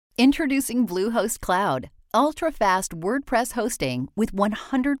Introducing Bluehost Cloud, ultra-fast WordPress hosting with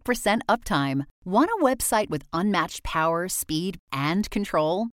 100% uptime. Want a website with unmatched power, speed, and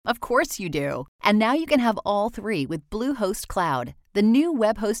control? Of course you do. And now you can have all three with Bluehost Cloud, the new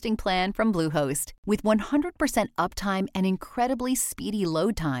web hosting plan from Bluehost. With 100% uptime and incredibly speedy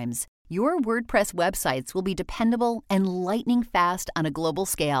load times, your WordPress websites will be dependable and lightning fast on a global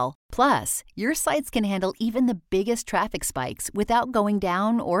scale. Plus, your sites can handle even the biggest traffic spikes without going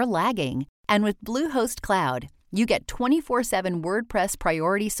down or lagging. And with Bluehost Cloud, you get 24/7 WordPress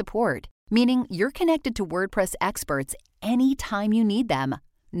priority support, meaning you're connected to WordPress experts anytime you need them.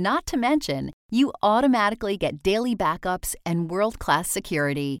 Not to mention, you automatically get daily backups and world-class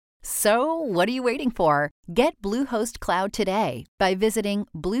security. So, what are you waiting for? Get Bluehost Cloud today by visiting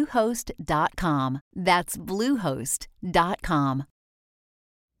Bluehost.com. That's Bluehost.com.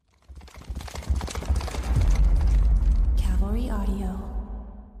 Cavalry Audio.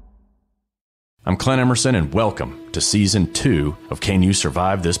 I'm Clint Emerson, and welcome to Season 2 of Can You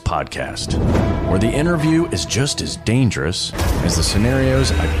Survive This Podcast, where the interview is just as dangerous as the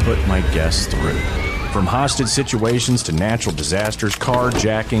scenarios I put my guests through. From hostage situations to natural disasters,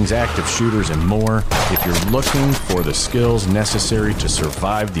 carjackings, active shooters, and more, if you're looking for the skills necessary to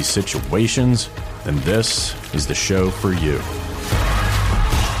survive these situations, then this is the show for you.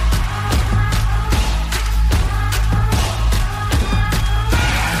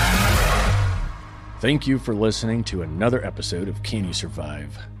 Thank you for listening to another episode of Can You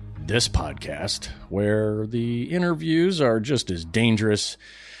Survive This Podcast, where the interviews are just as dangerous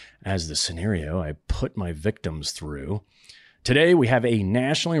as the scenario I put my victims through. Today, we have a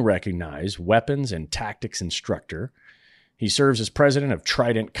nationally recognized weapons and tactics instructor. He serves as president of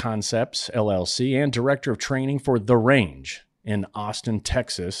Trident Concepts, LLC, and director of training for The Range in Austin,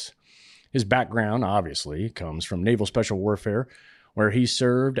 Texas. His background, obviously, comes from Naval Special Warfare, where he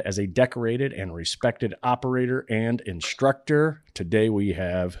served as a decorated and respected operator and instructor. Today, we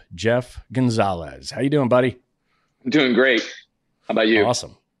have Jeff Gonzales. How you doing, buddy? I'm doing great. How about you?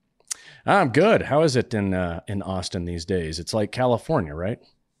 Awesome. I'm good. How is it in Austin these days? It's like California, right?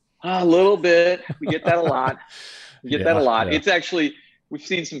 A little bit. We get that a lot. Yeah. It's actually, we've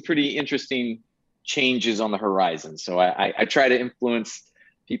seen some pretty interesting changes on the horizon. So I try to influence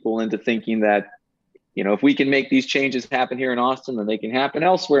people into thinking that, you know, if we can make these changes happen here in Austin, then they can happen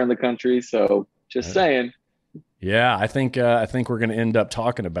elsewhere in the country. So just saying. Yeah, I think we're going to end up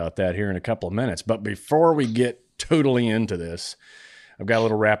talking about that here in a couple of minutes. But before we get totally into this, I've got a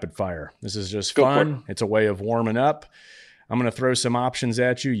little rapid fire. This is just fun. It's a way of warming up. I'm going to throw some options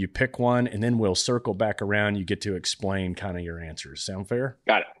at you. You pick one, and then we'll circle back around. You get to explain kind of your answers. Sound fair?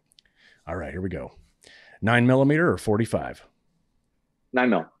 Got it. All right, here we go. 9mm or 45?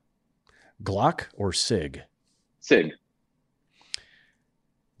 9mm. Glock or SIG? SIG.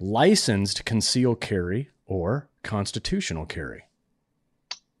 Licensed concealed carry or constitutional carry?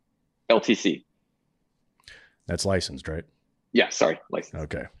 LTC. That's licensed, right? Yeah, sorry. License.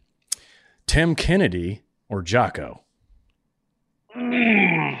 Okay. Tim Kennedy or Jocko?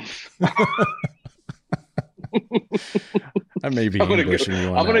 I may be ambushing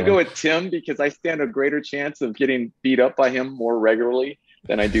you on I'm going to that go one. with Tim because I stand a greater chance of getting beat up by him more regularly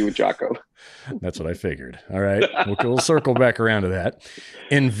than I do with Jocko. That's what I figured. All right. We'll circle back around to that.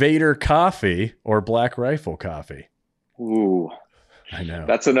 Invader coffee or Black Rifle coffee? Ooh. I know.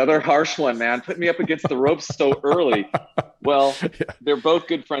 That's another harsh one, man. Put me up against the ropes so early. Well, they're both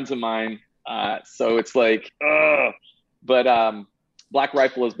good friends of mine. So it's like, but Black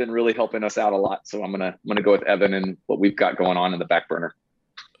Rifle has been really helping us out a lot. So I'm gonna go with Evan and what we've got going on in the back burner.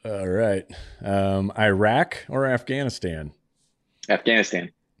 All right. Iraq or Afghanistan?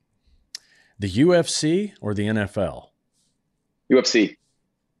 Afghanistan. The UFC or the NFL? UFC.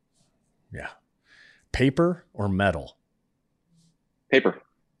 Yeah. Paper or metal? Paper.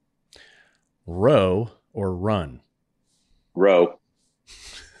 Row or run? Row.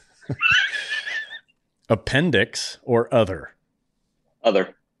 Appendix or other?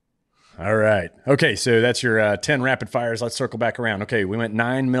 Other. All right. Okay, so that's your 10 rapid fires. Let's circle back around. Okay, we went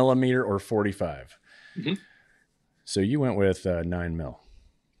 9mm or 45. Mm-hmm. So you went with 9mm.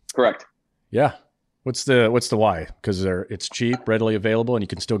 Correct. Yeah. What's the why? Because it's cheap, readily available, and you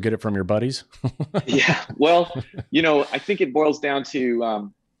can still get it from your buddies? Yeah. Well, I think it boils down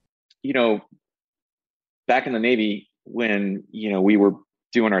to, back in the Navy when, we were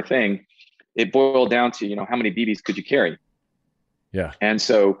doing our thing, it boiled down to, how many BBs could you carry? Yeah. And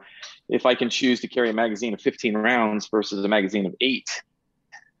so if I can choose to carry a magazine of 15 rounds versus a magazine of 8,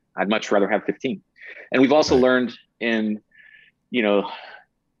 I'd much rather have 15. And we've also learned in,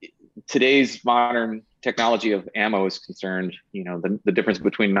 today's modern technology of ammo is concerned, the difference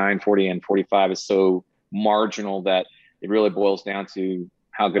between 940 and 45 is so marginal that it really boils down to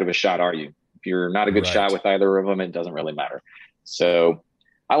how good of a shot are you. If you're not a good shot with either of them, it doesn't really matter. So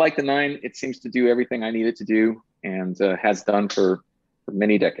I like the 9. It seems to do everything I need it to do, and has done for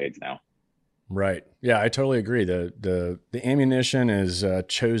many decades now. Right. Yeah, I totally agree. The ammunition is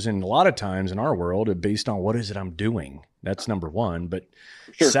chosen a lot of times in our world based on what is it I'm doing. That's number one. But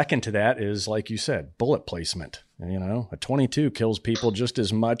second to that is, like you said, bullet placement. A 22 kills people just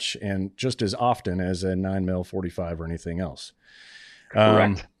as much and just as often as a 9mm 45 or anything else.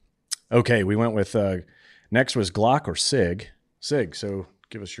 Correct. Okay, we went with next was Glock or SIG. SIG. So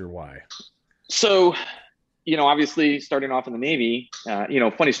give us your why. So, obviously starting off in the Navy,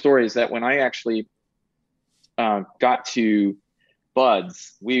 funny story is that when I actually got to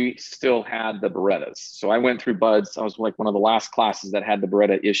Buds, we still had the Berettas. So I went through Buds. I was like one of the last classes that had the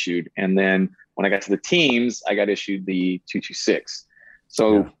Beretta issued. And then when I got to the teams, I got issued the 226.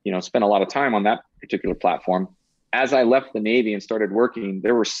 So, spent a lot of time on that particular platform. As I left the Navy and started working,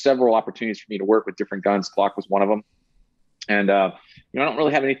 there were several opportunities for me to work with different guns. Glock was one of them. And, I don't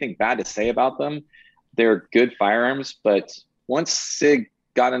really have anything bad to say about them. They're good firearms, but once SIG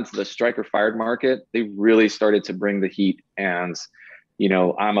got into the striker fired market, they really started to bring the heat. And,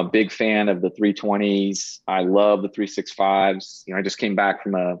 I'm a big fan of the 320s. I love the 365s. I just came back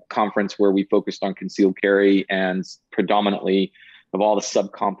from a conference where we focused on concealed carry, and predominantly of all the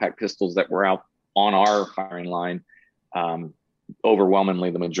subcompact pistols that were out on our firing line, overwhelmingly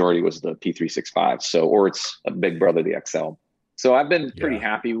the majority was the P365. So, or it's a big brother, the XL. So I've been pretty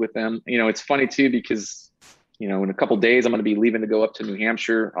happy with them. It's funny too, because, in a couple of days, I'm going to be leaving to go up to New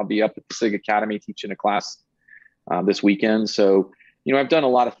Hampshire. I'll be up at the SIG Academy teaching a class this weekend. So, I've done a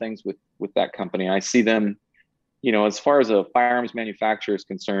lot of things with that company. I see them, as far as a firearms manufacturer is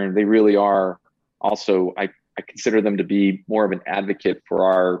concerned, they really are also, I consider them to be more of an advocate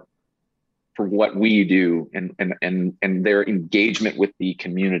for what we do and their engagement with the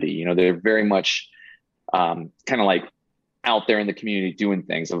community. They're very much kind of like out there in the community doing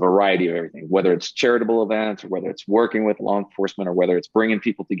things, a variety of everything, whether it's charitable events or whether it's working with law enforcement or whether it's bringing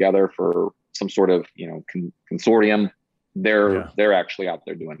people together for some sort of, consortium. They're actually out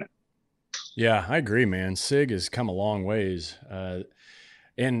there doing it. Yeah, I agree, man. SIG has come a long ways.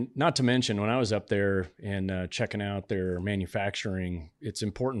 And not to mention, when I was up there and checking out their manufacturing, it's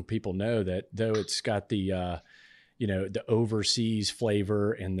important people know that though it's got the overseas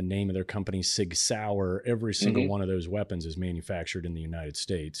flavor and the name of their company, Sig Sauer, every single one of those weapons is manufactured in the United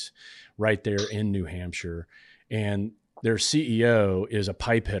States, right there in New Hampshire. And their CEO is a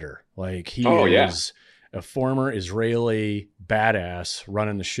pipe hitter. Like he is a former Israeli badass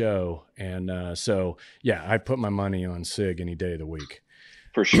running the show. And I put my money on SIG any day of the week.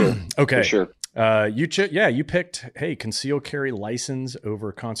 For sure. Okay. For sure. You picked, concealed carry license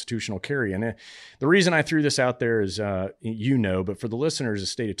over constitutional carry. And the reason I threw this out there is, but for the listeners, the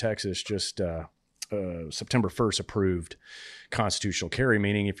state of Texas just September 1st approved constitutional carry,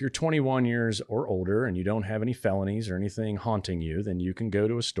 meaning if you're 21 years or older and you don't have any felonies or anything haunting you, then you can go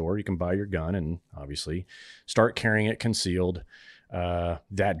to a store, you can buy your gun and obviously start carrying it concealed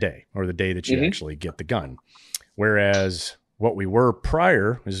that day or the day that you actually get the gun. Whereas what we were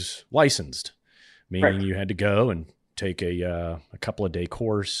prior is licensed, meaning you had to go and take a couple of day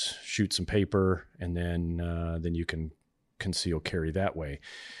course, shoot some paper, and then you can conceal carry that way.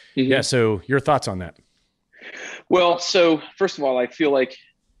 Yeah. So your thoughts on that? Well, so first of all, I feel like,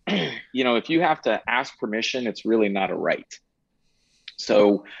 if you have to ask permission, it's really not a right.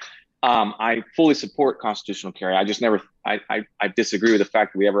 So I fully support constitutional carry. I just never, I disagree with the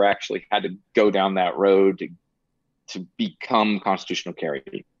fact that we ever actually had to go down that road to become constitutional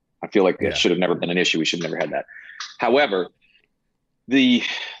carry. I feel like that should have never been an issue. We should have never had that. However, the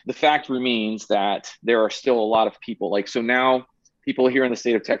fact remains that there are still a lot of people so now people here in the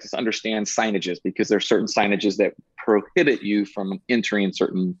state of Texas understand signages because there are certain signages that prohibit you from entering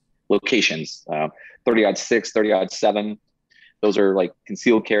certain locations. 30-06, 30-7, those are like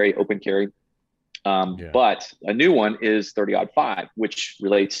concealed carry, open carry. But a new one is 30-5, which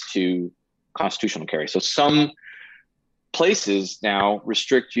relates to constitutional carry. So some places now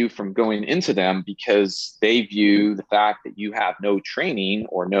restrict you from going into them because they view the fact that you have no training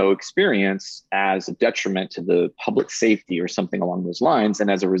or no experience as a detriment to the public safety or something along those lines. And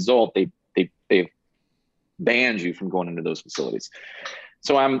as a result, they've banned you from going into those facilities.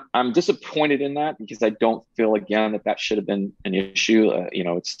 So I'm disappointed in that because I don't feel again that should have been an issue.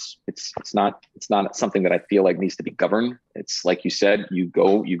 It's not something that I feel like needs to be governed. It's like you said, you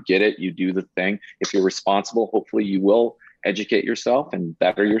go, you get it, you do the thing. If you're responsible, hopefully you will educate yourself and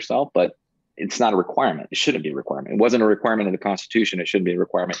better yourself. But it's not a requirement. It shouldn't be a requirement. It wasn't a requirement in the Constitution. It shouldn't be a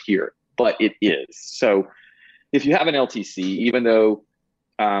requirement here, but it is. So if you have an LTC, even though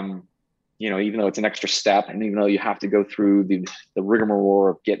it's an extra step, and even though you have to go through the rigmarole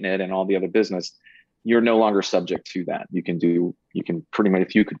of getting it and all the other business, you're no longer subject to that. You can pretty much,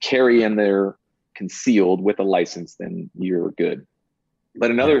 if you could carry in there concealed with a license, then you're good. But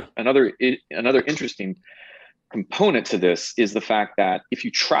another interesting component to this is the fact that if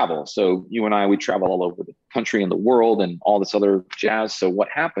you travel, so you and I, we travel all over the country and the world and all this other jazz. So what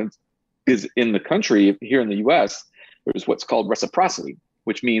happens is in the country here in the US, there's what's called reciprocity,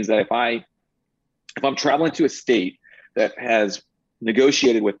 which means that if I'm traveling to a state that has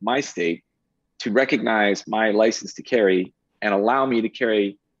negotiated with my state to recognize my license to carry and allow me to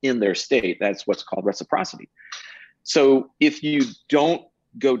carry in their state, that's what's called reciprocity. So if you don't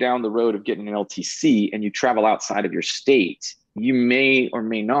go down the road of getting an LTC and you travel outside of your state, you may or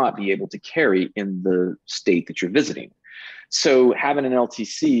may not be able to carry in the state that you're visiting. So having an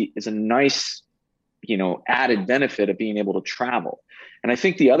LTC is a nice, added benefit of being able to travel. And I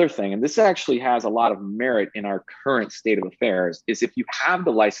think the other thing, and this actually has a lot of merit in our current state of affairs, is if you have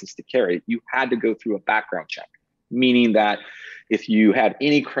the license to carry, you had to go through a background check, meaning that if you had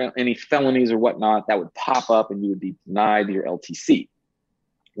any felonies or whatnot, that would pop up and you would be denied your LTC.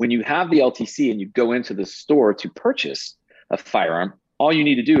 When you have the LTC and you go into the store to purchase a firearm, all you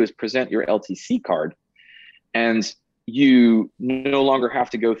need to do is present your LTC card, and you no longer have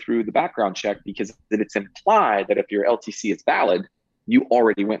to go through the background check, because it's implied that if your LTC is valid, you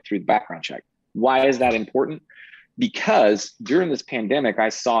already went through the background check. Why is that important? Because during this pandemic, I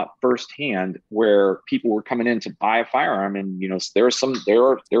saw it firsthand where people were coming in to buy a firearm, and when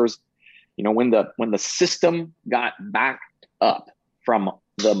the system got backed up from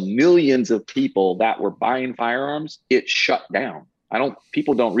the millions of people that were buying firearms, it shut down.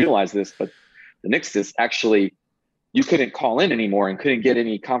 People don't realize this, but the NICS actually, you couldn't call in anymore and couldn't get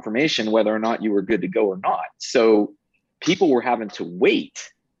any confirmation whether or not you were good to go or not. So people were having to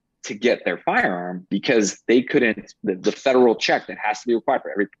wait to get their firearm because they couldn't, the federal check that has to be required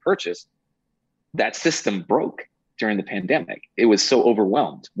for every purchase, that system broke during the pandemic. It was so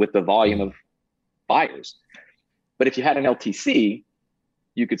overwhelmed with the volume of buyers. But if you had an LTC,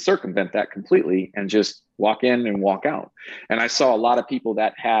 you could circumvent that completely and just walk in and walk out. And I saw a lot of people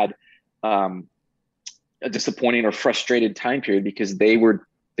that had a disappointing or frustrated time period because they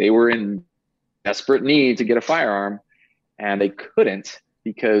were in desperate need to get a firearm, and they couldn't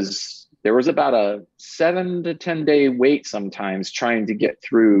because there was about a 7 to 10 day wait sometimes trying to get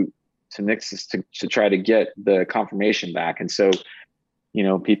through to Nixus to try to get the confirmation back. And so,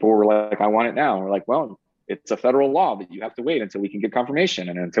 people were like, I want it now. And we're like, well, it's a federal law that you have to wait until we can get confirmation.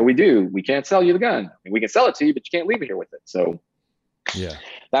 And until we do, we can't sell you the gun. We can sell it to you, but you can't leave it here with it. So yeah,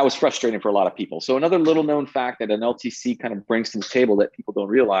 that was frustrating for a lot of people. So another little known fact that an LTC kind of brings to the table that people don't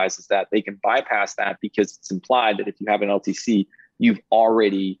realize is that they can bypass that because it's implied that if you have an LTC, you've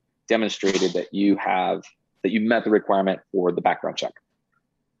already demonstrated that you met the requirement for the background check.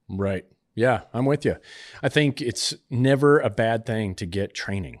 Right. Yeah, I'm with you. I think it's never a bad thing to get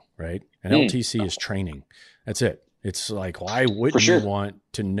training, right? An LTC is training. That's it. It's like, why wouldn't you want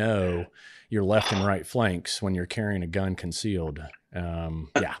to know your left and right flanks when you're carrying a gun concealed?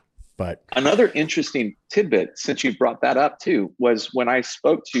 But another interesting tidbit, since you brought that up too, was when I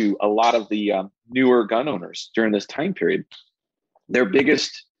spoke to a lot of the newer gun owners during this time period, their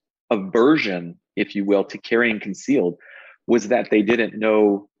biggest aversion, if you will, to carrying concealed was that they didn't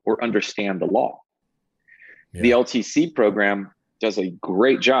know or understand the law. Yeah. The LTC program does a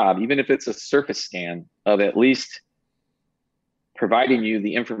great job, even if it's a surface scan, of at least providing you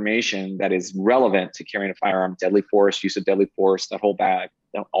the information that is relevant to carrying a firearm, deadly force, use of deadly force, that whole bag,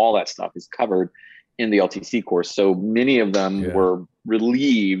 all that stuff is covered in the LTC course. So many of them were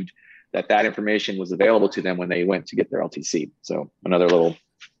relieved that information was available to them when they went to get their LTC. So another little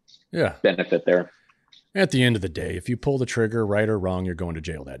benefit there. At the end of the day, if you pull the trigger, right or wrong, you're going to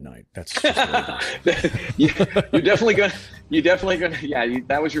jail that night. That's just what it is. You're definitely going to,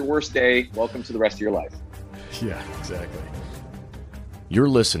 that was your worst day. Welcome to the rest of your life. Yeah, exactly. You're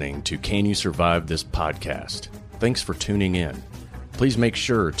listening to Can You Survive This Podcast? Thanks for tuning in. Please make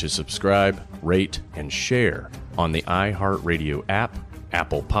sure to subscribe, rate, and share on the iHeartRadio app,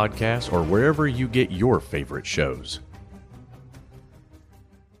 Apple Podcasts, or wherever you get your favorite shows.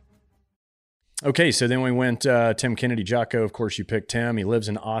 Okay, so then we went Tim Kennedy, Jocko. Of course, you picked Tim. He lives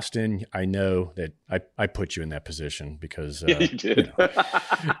in Austin. I know that I put you in that position because you did.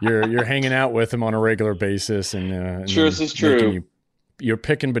 You're hanging out with him on a regular basis, and sure, this is true. you're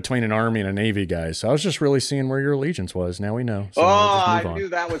picking between an Army and a Navy guy. So I was just really seeing where your allegiance was. Now we know. So I knew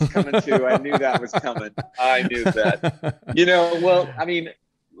that was coming too. I knew that was coming. I knew that. Well, I mean,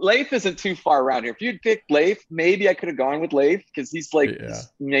 Leif isn't too far around here. If you'd picked Leif, maybe I could have gone with Leif because he's like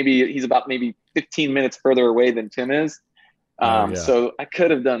he's about 15 minutes further away than Tim is. So I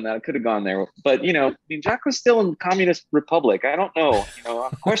could have done that. I could have gone there. But, Jack was still in the Communist Republic. I don't know.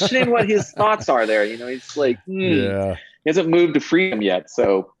 I'm questioning what his thoughts are there. He's like, he hasn't moved to freedom yet.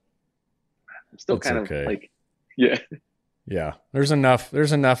 So I'm still Yeah. There's enough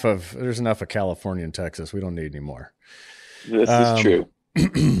of California and Texas. We don't need any more. This is true.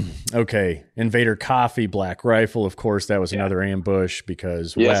 Okay. Invader Coffee, Black Rifle. Of course, that was another ambush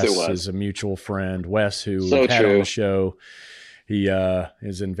because Wes is a mutual friend. Wes, who we had on the show, he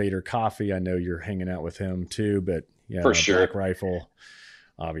is Invader Coffee. I know you're hanging out with him too, but for sure. Black Rifle,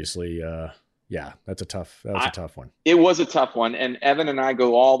 obviously. That's a tough one. It was a tough one. And Evan and I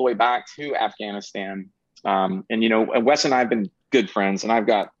go all the way back to Afghanistan. And Wes and I have been good friends, and I've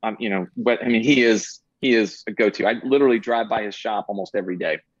got, he is a go-to. I literally drive by his shop almost every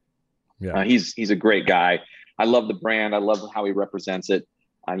day. Yeah. He's a great guy. I love the brand. I love how he represents it.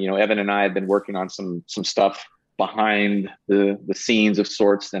 Evan and I have been working on some stuff behind the scenes of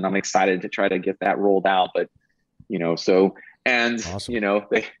sorts, and I'm excited to try to get that rolled out. But, awesome.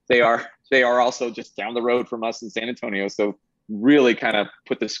 They are also just down the road from us in San Antonio. So really kind of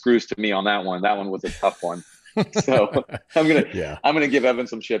put the screws to me on that one. That one was a tough one. So I'm gonna give Evan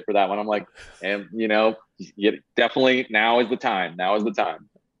some shit for that one. I'm like, definitely now is the time.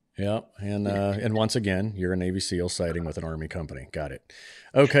 Yeah, and once again, you're a Navy SEAL siding with an Army company. Got it.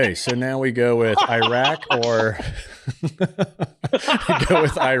 Okay, so now we go with Iraq or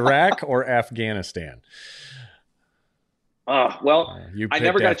Afghanistan. I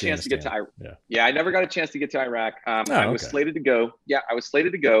never got a chance to get to Iraq. Yeah, I never got a chance to get to Iraq. I was slated to go. Yeah, I was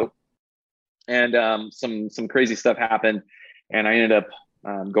slated to go. And some crazy stuff happened, and I ended up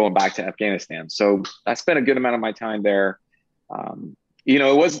going back to Afghanistan. So I spent a good amount of my time there.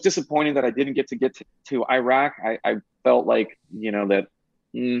 It was disappointing that I didn't get to Iraq. I felt like, that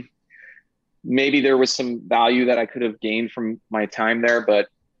maybe there was some value that I could have gained from my time there. But,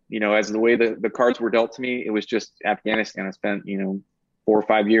 as the way the cards were dealt to me, it was just Afghanistan. I spent, 4 or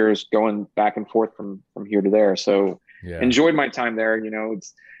 5 years going back and forth from here to there. So enjoyed my time there.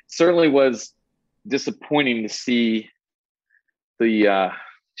 It's certainly was disappointing to see for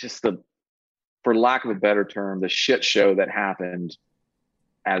lack of a better term, the shit show that happened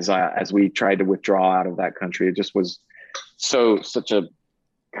as we tried to withdraw out of that country. It just was such a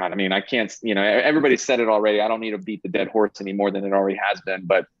God. I mean, I can't. Everybody said it already. I don't need to beat the dead horse any more than it already has been.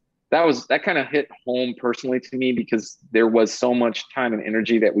 But that kind of hit home personally to me because there was so much time and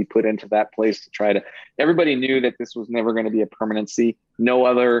energy that we put into that place to try to. Everybody knew that this was never going to be a permanency. No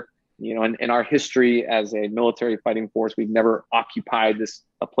other. In our history as a military fighting force, we've never occupied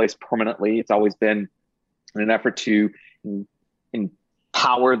a place permanently. It's always been an effort to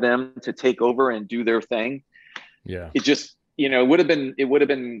empower them to take over and do their thing. Yeah. It just, it would have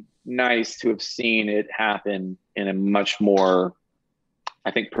been nice to have seen it happen in a much more, I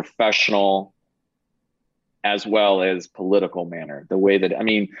think, professional as well as political manner. The way that,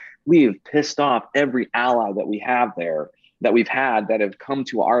 we've pissed off every ally that we have there, that we've had, that have come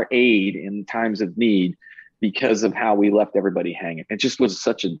to our aid in times of need because of how we left everybody hanging. It just was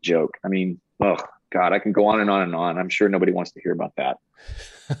such a joke. Oh God, I can go on and on and on. I'm sure nobody wants to hear about that.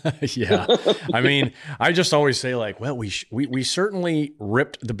 Yeah. I just always say we certainly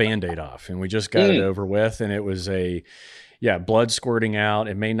ripped the Band-Aid off and we just got it over with. And it was blood squirting out.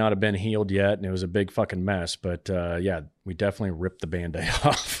 It may not have been healed yet, and it was a big fucking mess. But we definitely ripped the Band-Aid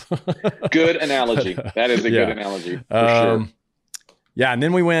off. Good analogy. That is a good analogy for sure. Yeah, and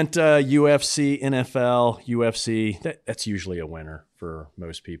then we went UFC, NFL, UFC. That's usually a winner for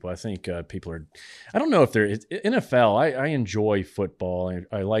most people. I think people are. I don't know if they're NFL. I enjoy football.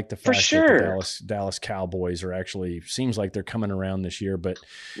 I like the fact that the Dallas Cowboys are actually seems like they're coming around this year. But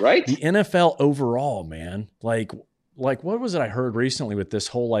the NFL overall, man, like what was it I heard recently with this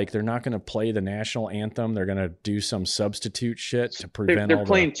whole they're not going to play the national anthem. They're going to do some substitute shit to prevent. They're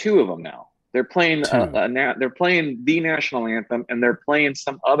playing two of them now. They're playing they're playing the national anthem, and they're playing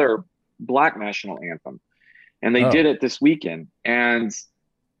some other Black national anthem, and they did it this weekend. And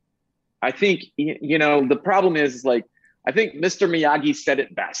I think the problem is I think Mr. Miyagi said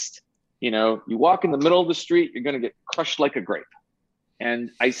it best. You walk in the middle of the street, you're going to get crushed like a grape.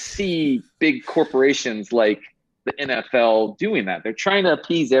 And I see big corporations like the NFL doing that. They're trying to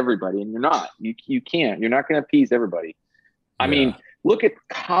appease everybody, and you're not. You can't. You're not going to appease everybody. I mean, look at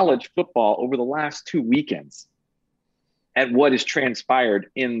college football over the last 2 weekends. at what is transpired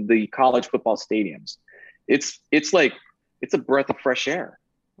in the college football stadiums. It's a breath of fresh air.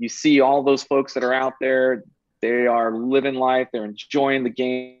 You see all those folks that are out there, they are living life, they're enjoying the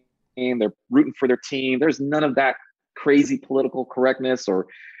game, they're rooting for their team. There's none of that crazy political correctness or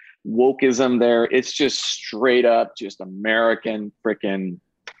wokeism there. It's just straight up just American freaking,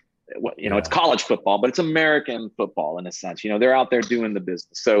 it's college football, but it's American football in a sense. They're out there doing the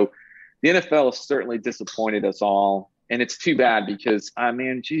business. So the NFL has certainly disappointed us all. And it's too bad because,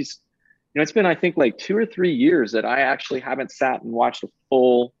 it's been, I think, like 2 or 3 years that I actually haven't sat and watched a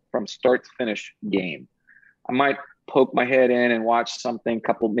full from start to finish game. I might poke my head in and watch something,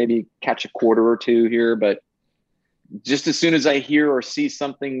 maybe catch a quarter or two here, but just as soon as I hear or see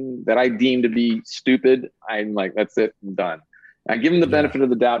something that I deem to be stupid, I'm like, that's it, I'm done. I give them the benefit of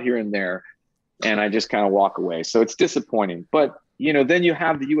the doubt here and there, and I just kind of walk away. So it's disappointing. But, then you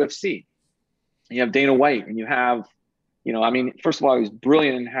have the UFC. You have Dana White, and you have, first of all, he was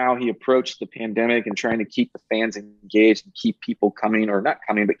brilliant in how he approached the pandemic and trying to keep the fans engaged and keep people coming, or not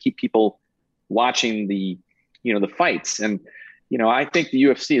coming, but keep people watching the fights. And, I think the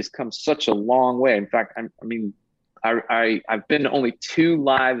UFC has come such a long way. In fact, I've been to only 2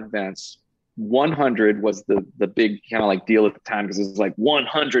 live events. 100 was the big kind of like deal at the time because it was like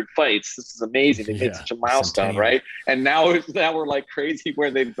 100 fights. This is amazing. They made such a milestone, right? And now we're like crazy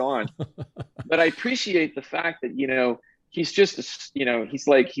where they've gone. But I appreciate the fact that he's just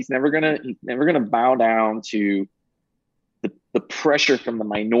he's never gonna bow down to the pressure from the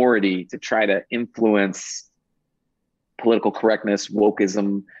minority to try to influence political correctness,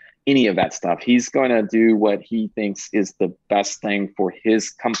 wokeism, any of that stuff. He's going to do what he thinks is the best thing for his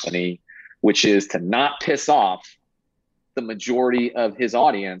company, which is to not piss off the majority of his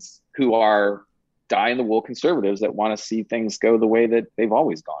audience who are die-in-the-wool conservatives that want to see things go the way that they've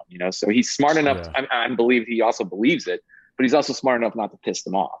always gone. So he's smart enough. I believe he also believes it, but he's also smart enough not to piss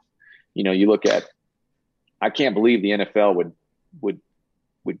them off. You look at, I can't believe the NFL would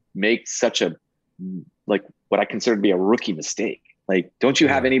make such a, like, what I consider to be a rookie mistake. Like, don't you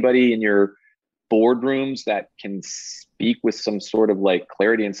have anybody in your boardrooms that can speak with some sort of like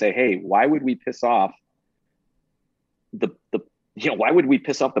clarity and say, hey, why would we piss off why would we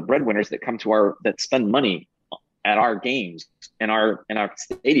piss off the breadwinners that spend money at our games and our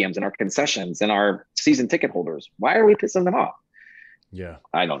stadiums and our concessions and our season ticket holders? Why are we pissing them off? Yeah.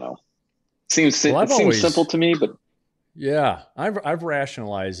 I don't know. Seems simple to me, but yeah, I've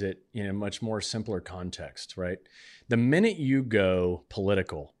rationalized it in a much more simpler context, right? The minute you go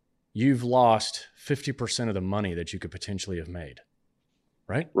political, you've lost 50% of the money that you could potentially have made,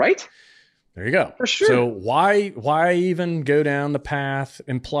 right? Right. There you go. For sure. So why even go down the path?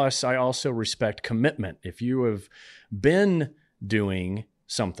 And plus, I also respect commitment. If you have been doing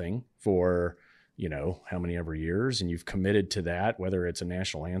something for, how many ever years, and you've committed to that, whether it's a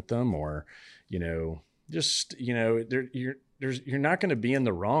national anthem or, you're not going to be in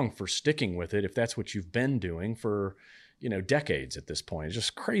the wrong for sticking with it if that's what you've been doing for, decades at this point. It's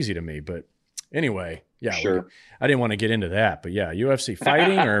just crazy to me. But anyway, yeah, sure. I didn't want to get into that, but yeah, UFC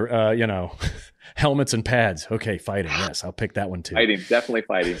fighting or, helmets and pads. Okay. Fighting. Yes. I'll pick that one too. Fighting. Definitely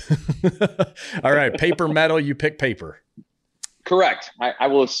fighting. All right. Paper, metal. You pick paper. Correct. I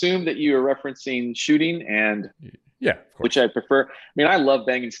will assume that you are referencing shooting and which I prefer. I love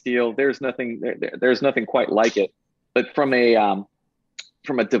banging steel. There's nothing quite like it, but from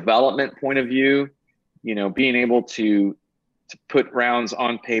a development point of view, being able to put rounds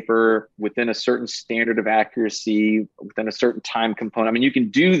on paper within a certain standard of accuracy, within a certain time component. You can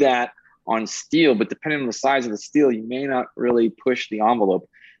do that on steel, but depending on the size of the steel, you may not really push the envelope.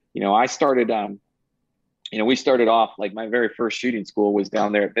 I started, we started off, like, my very first shooting school was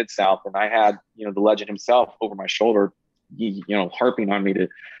down there at Mid-South, and I had, the legend himself over my shoulder, harping on me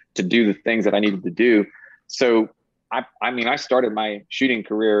to do the things that I needed to do. So I started my shooting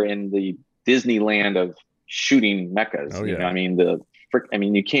career in the Disneyland of shooting meccas. Oh, yeah.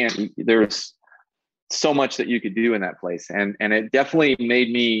 You can't, there's so much that you could do in that place. And it definitely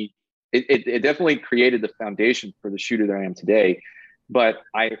made me, it definitely created the foundation for the shooter that I am today. But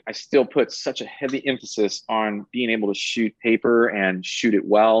I still put such a heavy emphasis on being able to shoot paper and shoot it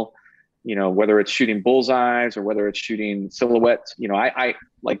well, whether it's shooting bullseyes or whether it's shooting silhouettes. I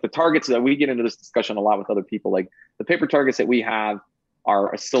like the targets that we get into this discussion a lot with other people. Like, the paper targets that we have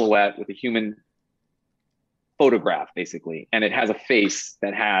are a silhouette with a human photograph, basically, and it has a face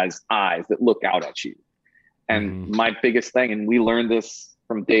that has eyes that look out at you. And my biggest thing, and we learned this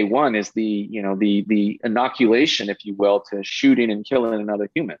from day one, is the inoculation, if you will, to shooting and killing another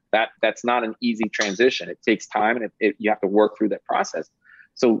human. That's not an easy transition. It takes time, and you have to work through that process.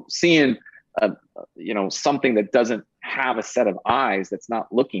 So seeing something that doesn't have a set of eyes that's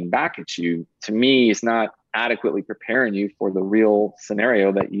not looking back at you, to me, is not adequately preparing you for the real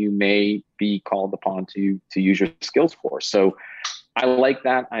scenario that you may be called upon to use your skills for. So I like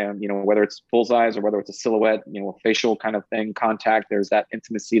that. I am, whether it's bullseyes or whether it's a silhouette, a facial kind of thing, contact, there's that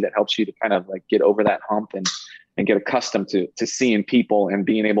intimacy that helps you to kind of like get over that hump and get accustomed to seeing people and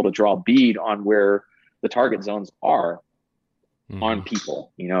being able to draw a bead on where the target zones are on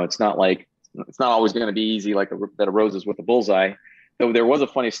people. It's not always going to be easy like a bed of roses with a bullseye. Though there was a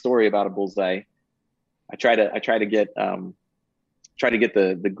funny story about a bullseye. I try to get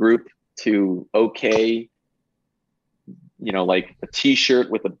the group to okay, like a t-shirt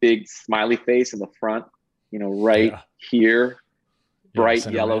with a big smiley face in the front, here,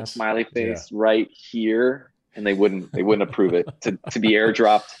 bright yellow mass. Smiley face right here. And they wouldn't approve it to be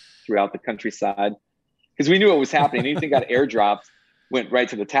airdropped throughout the countryside. Because we knew what was happening. Anything got airdropped went right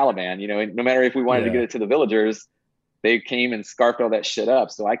to the Taliban, and no matter if we wanted to get it to the villagers, they came and scarfed all that shit up.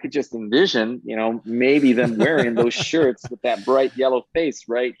 So I could just envision, maybe them wearing those shirts with that bright yellow face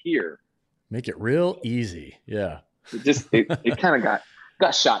right here. Make it real easy. Yeah. It kind of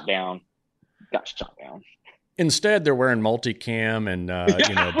got shot down. Instead, they're wearing multicam and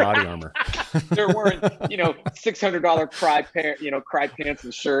body armor. They're wearing $600 cry pants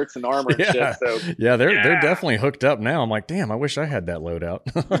and shirts and armor and shit. So they're definitely hooked up now. I'm like, damn, I wish I had that loadout.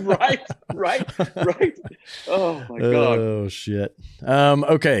 right. Oh my god. Oh shit.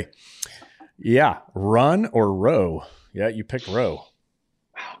 Okay. Yeah, run or row. Yeah, you picked row.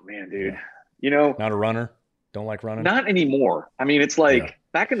 Oh man, dude. Not a runner. Don't like running. Not anymore. I mean, it's like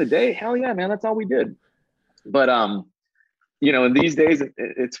back in the day. Hell yeah, man. That's all we did. But in these days,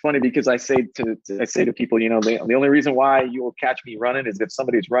 it's funny because I say to people, the only reason why you will catch me running is if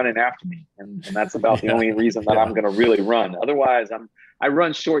somebody's running after me, and that's about the only reason that I'm going to really run. Otherwise, I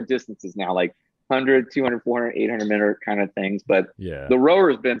run short distances now, like 100, 200, 400, 800 meter kind of things. But the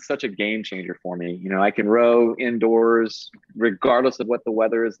rower has been such a game changer for me. I can row indoors regardless of what the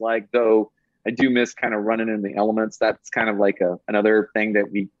weather is like. Though I do miss kind of running in the elements. That's kind of like another thing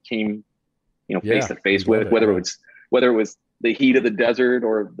that we came face to face with, whether it was the heat of the desert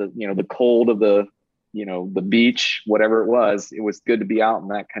or the cold of the beach, whatever it was good to be out in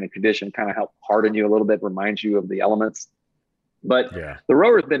that kind of condition, kind of help harden you a little bit, remind you of the elements. But the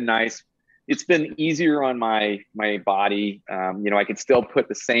rower has been nice. It's been easier on my body. I can still put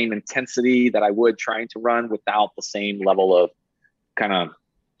the same intensity that I would trying to run without the same level of kind of,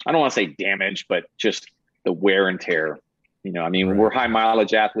 I don't want to say damage, but just the wear and tear. We're high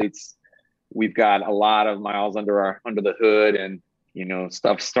mileage athletes. We've got a lot of miles under the hood, and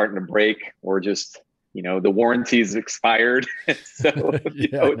stuff's starting to break, or just the warranty's expired. So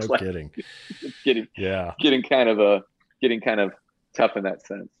it's getting kind of tough in that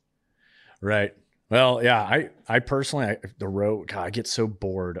sense. Right. Well, yeah, I personally, the row, God, I get so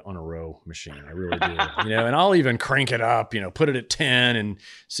bored on a row machine. I really do, and I'll even crank it up, put it at 10 and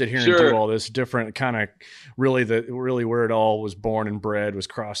sit here and do all this different kind of really where it all was born and bred was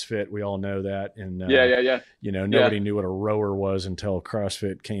CrossFit. We all know that. And nobody knew what a rower was until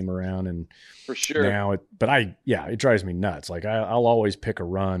CrossFit came around, and for sure now it drives me nuts. Like I'll always pick a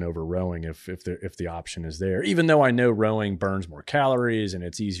run over rowing if the option is there, even though I know rowing burns more calories and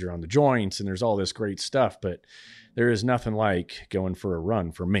it's easier on the joints and there's all this great stuff, but there is nothing like going for a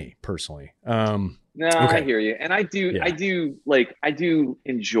run for me personally. I hear you. And I do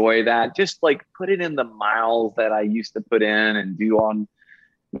enjoy that. Just like put it in the miles that I used to put in and do on,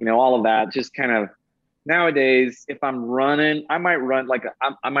 all of that. Just kind of nowadays, if I'm running, I might run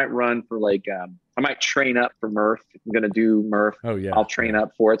I might train up for Murph. If I'm going to do Murph. Oh yeah. I'll train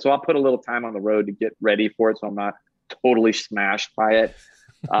up for it. So I'll put a little time on the road to get ready for it. So I'm not totally smashed by it.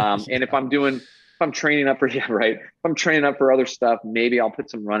 And if I'm training up for other stuff, maybe I'll put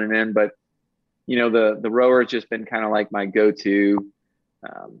some running in, but the rower has just been kind of like my go-to.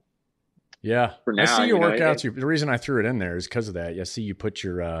 For now, I see your workouts. The reason I threw it in there is because of that. I see you put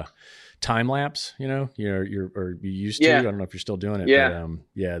your time lapse, you used to, I don't know if you're still doing it,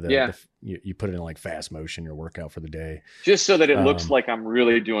 but you put it in like fast motion, your workout for the day. Just so that it looks like I'm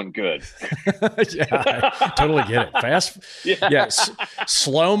really doing good. I totally get it. Fast.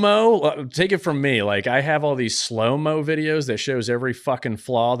 Slow-mo, take it from me. Like I have all these slow-mo videos that shows every fucking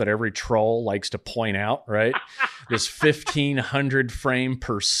flaw that every troll likes to point out, right? This 1500 frame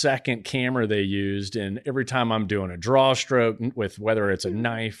per second camera they used. And every time I'm doing a draw stroke with whether it's a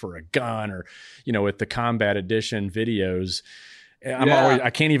knife or a gun or, with the combat edition videos, I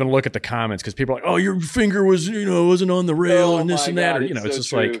can't even look at the comments because people are like, oh, your finger was, wasn't on the rail and this and that. Or, it's so just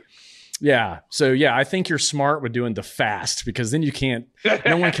true. Like, Yeah. So yeah, I think you're smart with doing the fast, because then you can't,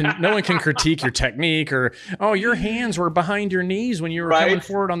 no one can critique your technique, or, oh, your hands were behind your knees when you were coming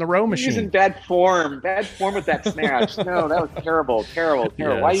forward on the row machine. You're using bad form with that snatch. No, that was terrible.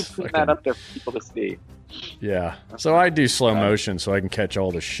 Yeah, Why are you putting that up there for people to see? Yeah. So I do slow motion so I can catch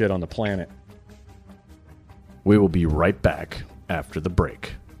all the shit on the planet. We will be right back after the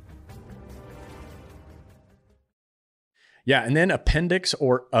break. Yeah, and then appendix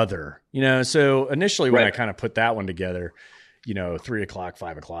or other. So initially when I kind of put that one together, 3 o'clock,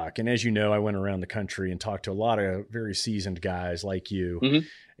 5 o'clock. And as you know, I went around the country and talked to a lot of very seasoned guys like you.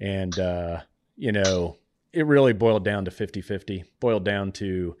 Mm-hmm. And, it really boiled down to 50-50, boiled down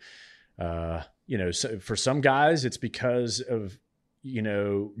to, so for some guys, it's because of,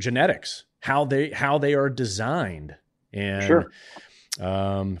 genetics, how they are designed. And sure.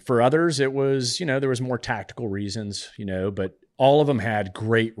 For others, it was, there was more tactical reasons, but all of them had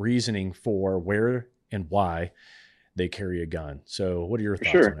great reasoning for where and why they carry a gun. So what are your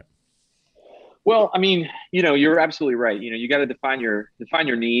thoughts on it? Well, I mean, you're absolutely right. You got to define your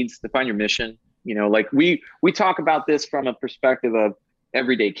needs, define your mission. Like we talk about this from a perspective of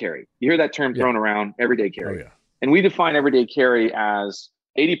everyday carry. You hear that term thrown around, everyday carry. Oh, yeah. And we define everyday carry as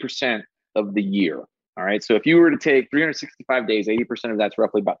 80% of the year. All right. So if you were to take 365 days, 80% of that's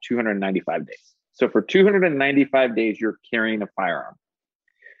roughly about 295 days. So for 295 days, you're carrying a firearm.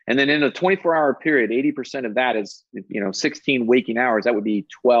 And then in a 24-hour period, 80% of that is, 16 waking hours. That would be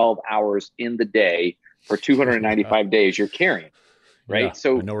 12 hours in the day for 295 days you're carrying. Right. Yeah,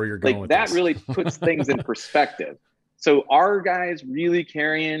 so I know where you're going with that this. really puts things in perspective. So are guys really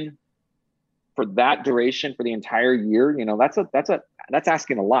carrying for that duration for the entire year? That's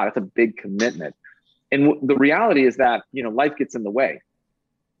asking a lot. That's a big commitment. And the reality is that, life gets in the way.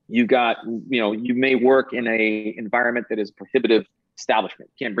 You may work in a environment that is prohibitive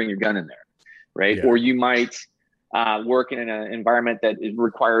establishment. You can't bring your gun in there, right? Yeah. Or you might work in an environment that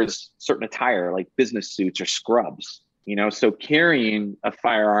requires certain attire, like business suits or scrubs. So carrying a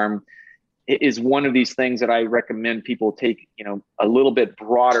firearm is one of these things that I recommend people take, a little bit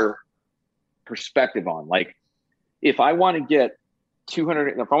broader perspective on. Like, if I want to get to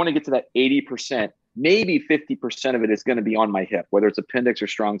that 80%, maybe 50% of it is going to be on my hip, whether it's appendix or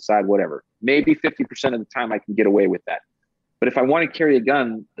strong side, whatever. Maybe 50% of the time I can get away with that. But if I want to carry a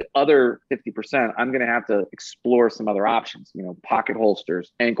gun, the other 50%, I'm going to have to explore some other options, pocket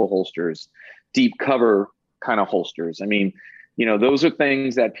holsters, ankle holsters, deep cover kind of holsters. I mean, those are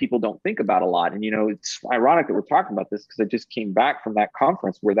things that people don't think about a lot. And, it's ironic that we're talking about this because I just came back from that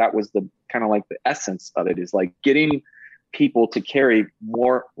conference where that was the kind of like the essence of it, is like getting people to carry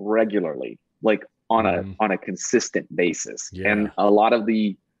more regularly, like on a consistent basis. Yeah. And a lot of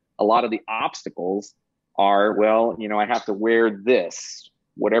the obstacles are, I have to wear this,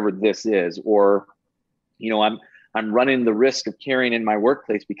 whatever this is, or, I'm running the risk of carrying in my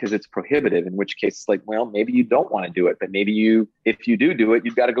workplace because it's prohibitive, in which case it's like, well, maybe you don't want to do it, but maybe if you do it,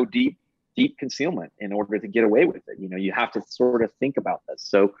 you've got to go deep concealment in order to get away with it. You have to sort of think about this.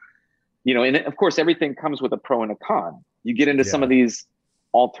 So, and of course, everything comes with a pro and a con. You get into some of these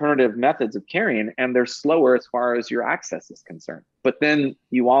alternative methods of carrying, and they're slower as far as your access is concerned. But then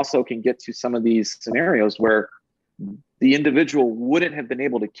you also can get to some of these scenarios where the individual wouldn't have been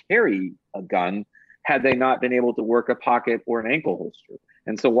able to carry a gun had they not been able to work a pocket or an ankle holster.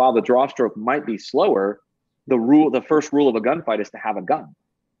 And so while the draw stroke might be slower, the first rule of a gunfight is to have a gun.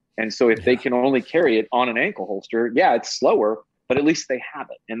 And so if they can only carry it on an ankle holster, it's slower, but at least they have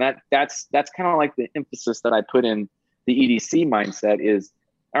it. And that's kind of like the emphasis that I put in the EDC mindset is,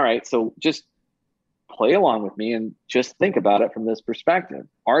 all right, so just play along with me and just think about it from this perspective.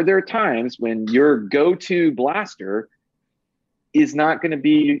 Are there times when your go-to blaster is not going to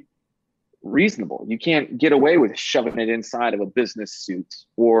be reasonable? You can't get away with shoving it inside of a business suit,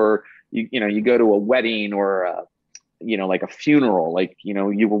 or you go to a wedding or like a funeral, like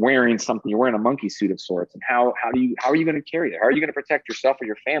you were wearing something, you're wearing a monkey suit of sorts, and how are you going to carry that? How are you going to protect yourself or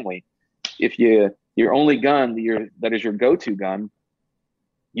your family if your only gun that is your go-to gun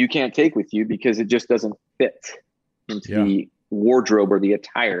you can't take with you because it just doesn't fit into the wardrobe or the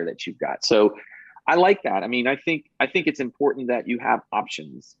attire that you've got? So I like that. I mean, I think it's important that you have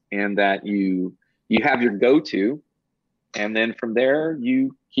options and that you have your go-to, and then from there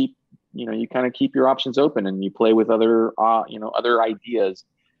you keep, you kind of keep your options open and you play with other ideas.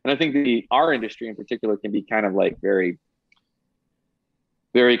 And I think our industry in particular can be kind of like very,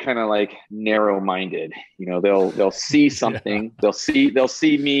 very kind of like narrow-minded. They'll see something, they'll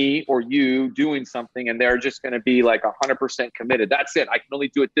see me or you doing something, and they're just going to be like 100% committed. That's it. I can only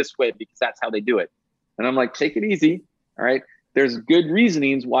do it this way because that's how they do it. And I'm like, take it easy. All right. There's good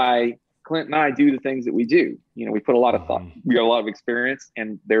reasonings why Clint and I do the things that we do. You know, we put a lot of thought, we got a lot of experience,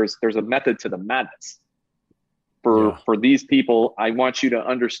 and there's a method to the madness. For these people, I want you to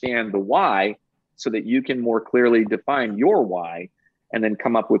understand the why so that you can more clearly define your why and then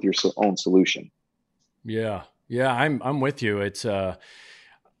come up with your own solution. Yeah. Yeah. I'm with you. It's,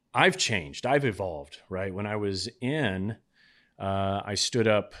 I've changed. I've evolved, right? When I was in, I stood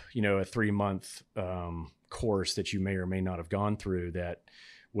up, you know, a 3-month, course that you may or may not have gone through that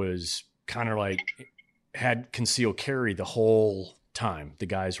was kind of like had concealed carry the whole time the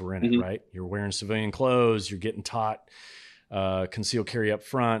guys were in it, right? You're wearing civilian clothes, you're getting taught concealed carry up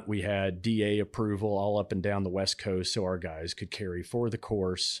front. We had DA approval all up and down the West Coast, so our guys could carry for the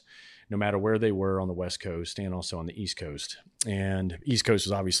course no matter where they were on the West Coast and also on the East Coast. And East Coast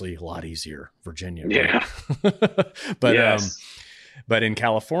was obviously a lot easier, Virginia. Yeah. Right? But in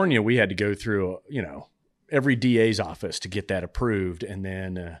California, we had to go through, you know, every DA's office to get that approved. And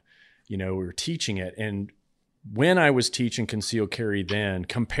then, you know, we were teaching it. And when I was teaching concealed carry then,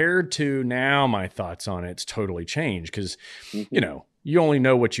 compared to now, my thoughts on it's totally changed because, you know, you only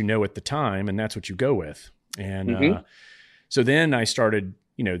know what you know at the time, and that's what you go with. And so then I started,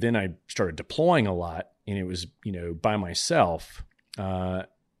 you know, deploying a lot, and it was, you know, by myself. And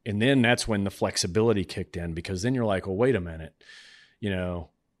then that's when the flexibility kicked in, because then you're like, well, wait a minute, you know,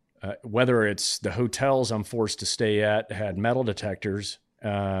 whether it's the hotels I'm forced to stay at had metal detectors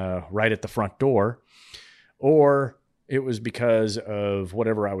right at the front door, or it was because of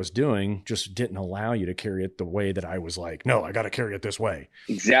whatever I was doing just didn't allow you to carry it the way that I was like, no, I got to carry it this way.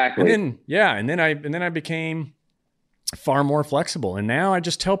 Exactly. And then, and then I became far more flexible. And now I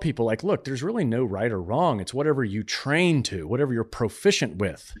just tell people like, look, there's really no right or wrong. It's whatever you train to, whatever you're proficient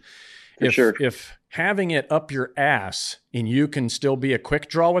with. If having it up your ass and you can still be a quick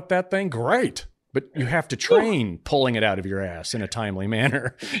draw with that thing, great. But you have to train pulling it out of your ass in a timely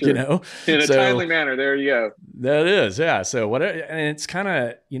manner, you know? In a timely manner. There you go. That is. Yeah. So and it's kind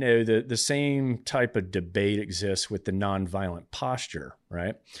of, you know, the same type of debate exists with the nonviolent posture,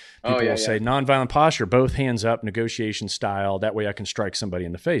 right? People will say nonviolent posture, both hands up, negotiation style. That way I can strike somebody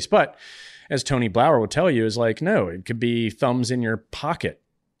in the face. But as Tony Blauer will tell you, is like, no, it could be thumbs in your pocket.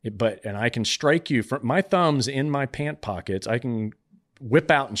 And I can strike you from my thumbs in my pant pockets. I can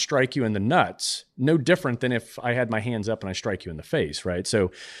whip out and strike you in the nuts. No different than if I had my hands up and I strike you in the face. Right. So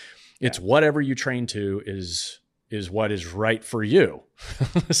it's whatever you train to is what is right for you.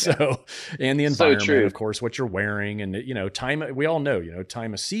 And the environment, of course, what you're wearing and, you know, time, we all know, you know,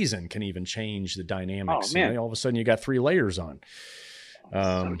 time of season can even change the dynamics. Oh, man. You know, all of a sudden you got 3 layers on.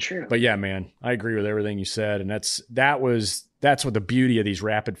 So true. But yeah, man, I agree with everything you said. And that's what the beauty of these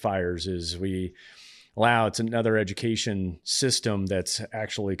rapid fires is. It's another education system that's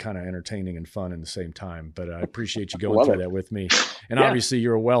actually kind of entertaining and fun in the same time. But I appreciate you going through that with me. And obviously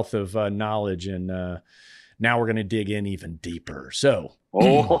you're a wealth of knowledge, and now we're going to dig in even deeper. So,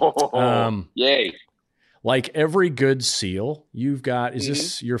 yay. Like every good SEAL, you've got, is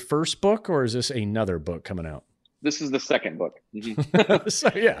this your first book or is this another book coming out? This is the second book. So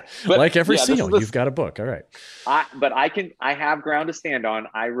but, like every SEAL, you've got a book. All right. But I have ground to stand on.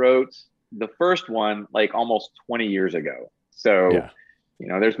 I wrote the first one like almost 20 years ago. So, you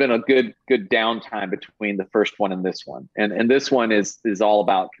know, there's been a good downtime between the first one and this one. And this one is all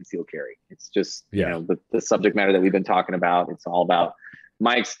about concealed carry. It's just, you know, the subject matter that we've been talking about. It's all about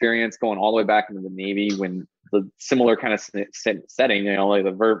my experience going all the way back into the Navy when the similar kind of setting, you know, like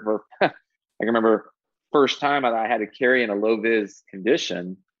the I can remember first time I had to carry in a low vis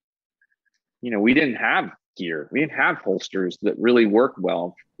condition, you know, we didn't have gear. We didn't have holsters that really worked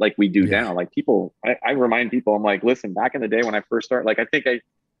well like we do now. Like people, I remind people, I'm like, listen, back in the day when I first started, like the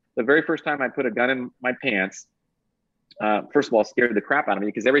very first time I put a gun in my pants, first of all, scared the crap out of me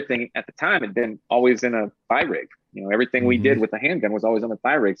because everything at the time had been always in a thigh rig. You know, everything we did with the handgun was always on the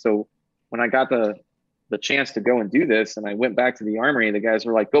thigh rig. So when I got the chance to go and do this, and I went back to the Armory, the guys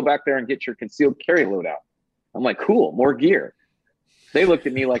were like, go back there and get your concealed carry loadout. I'm like, cool, more gear. They looked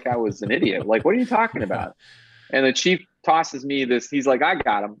at me like I was an idiot. Like, what are you talking about? And the chief tosses me this. He's like, I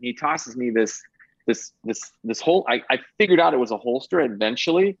got him. He tosses me this whole. I figured out it was a holster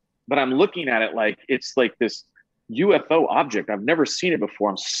eventually, but I'm looking at it like it's like this UFO object. I've never seen it before.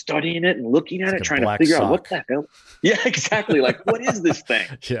 I'm studying it and looking at it, trying to figure out what the hell. Yeah, exactly. Like, what is this thing?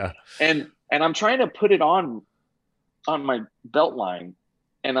 Yeah. And I'm trying to put it on my belt line,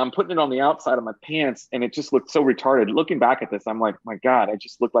 and I'm putting it on the outside of my pants, and it just looked so retarded. Looking back at this, I'm like, my God, I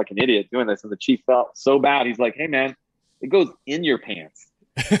just looked like an idiot doing this. And the chief felt so bad. He's like, hey man, it goes in your pants.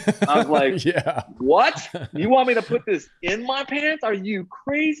 I was like, what? You want me to put this in my pants? Are you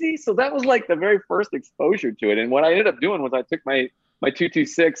crazy? So that was like the very first exposure to it. And what I ended up doing was I took my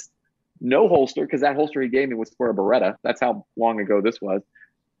 226 no holster, because that holster he gave me was for a Beretta. That's how long ago this was.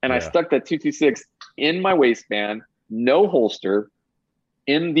 And I stuck that 226 in my waistband, no holster,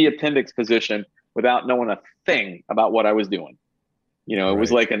 in the appendix position without knowing a thing about what I was doing. You know, it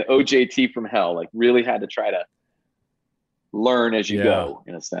was like an OJT from hell, like really had to try to learn as you go,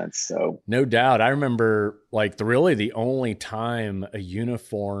 in a sense. So no doubt. I remember like the only time a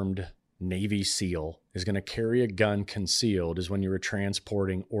uniformed Navy SEAL is going to carry a gun concealed is when you were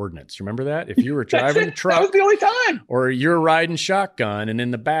transporting ordnance. Remember that? If you were driving a truck, that was the only time. Or you're riding shotgun and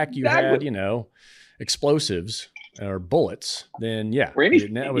in the back you had, you know, explosives or bullets, then or any,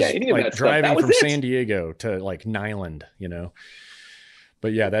 that was like driving from San Diego to like Nyland, you know.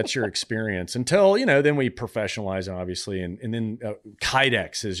 But yeah, that's your experience until, you know, then we professionalize, obviously. And then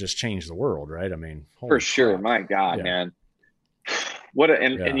Kydex has just changed the world, right? I mean, for sure. crap. My God, man.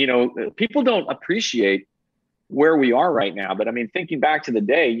 And, you know, people don't appreciate where we are right now. But I mean, thinking back to the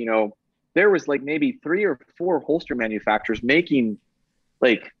day, you know, there was like maybe 3 or 4 holster manufacturers making,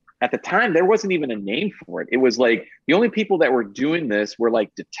 like, at the time, there wasn't even a name for it. It was like the only people that were doing this were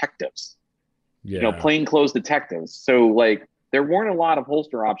like detectives, you know, plainclothes detectives. So like, there weren't a lot of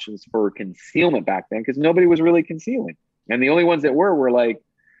holster options for concealment back then because nobody was really concealing. And the only ones that were like,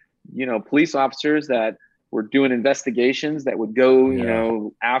 you know, police officers that were doing investigations that would go, you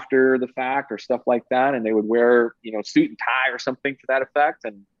know, after the fact or stuff like that. And they would wear, you know, suit and tie or something to that effect.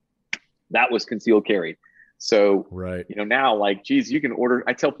 And that was concealed carry. So, you know, now like, geez, you can order,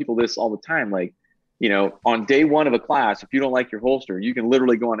 I tell people this all the time, like, you know, on day 1 of a class, if you don't like your holster, you can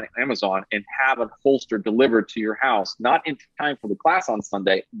literally go on Amazon and have a holster delivered to your house, not in time for the class on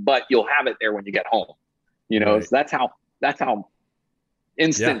Sunday, but you'll have it there when you get home. You know, so that's how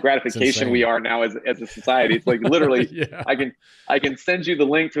instant gratification we are now as a society. It's like literally, I can send you the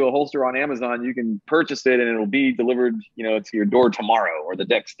link to a holster on Amazon. You can purchase it and it'll be delivered, you know, to your door tomorrow or the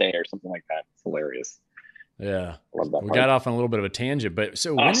next day or something like that. It's hilarious. Yeah. We got off on a little bit of a tangent, but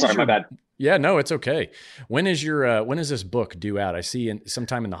so my bad. Yeah, no, it's okay. When is this book due out? I see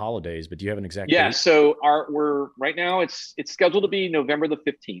sometime in the holidays, but do you have an exact date? So we're right now it's scheduled to be November the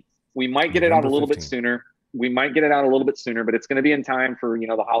 15th. We might get it out a little bit sooner. But it's going to be in time for, you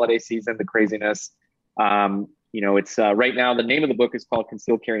know, the holiday season, the craziness. You know, it's right now the name of the book is called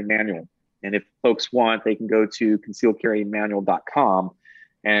Concealed Carry Manual. And if folks want, they can go to concealedcarrymanual.com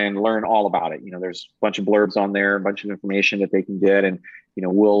and learn all about it. You know, there's a bunch of blurbs on there, a bunch of information that they can get. And, you know,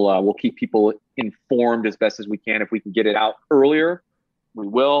 we'll keep people informed as best as we can. If we can get it out earlier, we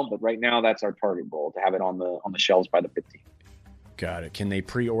will. But right now, that's our target goal, to have it on the shelves by the 15th. Got it. Can they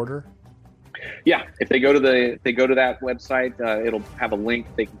pre-order? Yeah. If they go to that website, it'll have a link.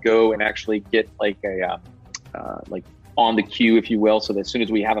 They can go and actually get like like on the queue, if you will. So that as soon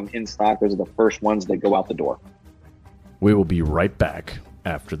as we have them in stock, those are the first ones that go out the door. We will be right back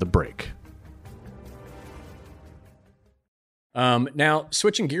after the break. Now,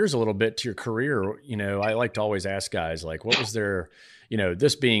 switching gears a little bit to your career, you know, I like to always ask guys, like, what was their, you know,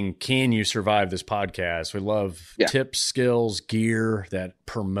 this being, can you survive this podcast? We love tips, skills, gear that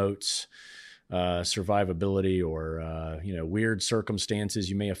promotes survivability or, you know, weird circumstances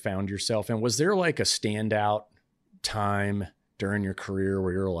you may have found yourself in. Was there like a standout time during your career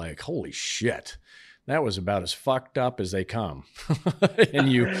where you're like, holy shit, that was about as fucked up as they come?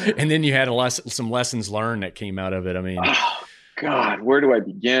 and then you had some lessons learned that came out of it. I mean, oh God, where do I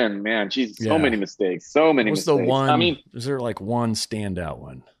begin, man? Jesus, so many mistakes, What's the one? I mean, is there like one standout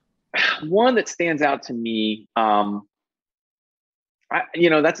one? One that stands out to me, you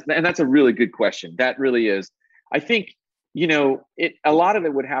know, that's a really good question. That really is. I think, you know, a lot of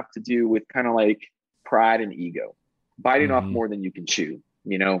it would have to do with kind of like pride and ego, biting off more than you can chew,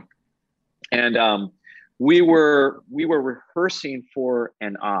 you know. And we were rehearsing for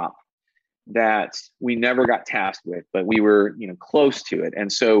an op that we never got tasked with, but we were, you know, close to it.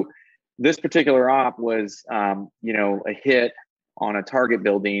 And so this particular op was, you know, a hit on a target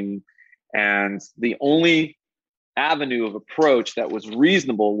building, and the only avenue of approach that was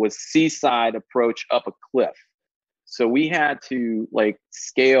reasonable was seaside approach up a cliff. So we had to like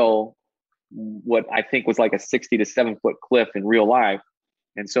scale what I think was like a 60 to 7 foot cliff in real life.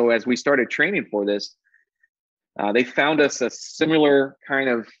 And so as we started training for this, they found us a similar kind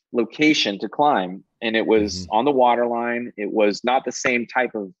of location to climb. And it was on the waterline. It was not the same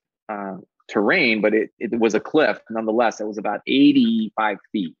type of terrain, but it was a cliff nonetheless. It was about 85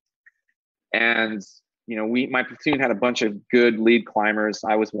 feet. And, you know, my platoon had a bunch of good lead climbers.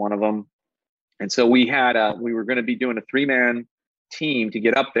 I was one of them. And so we were going to be doing a 3-man team to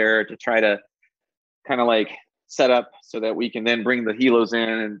get up there to try to kind of like set up so that we can then bring the helos in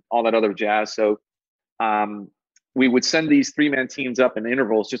and all that other jazz. So we would send these 3-man teams up in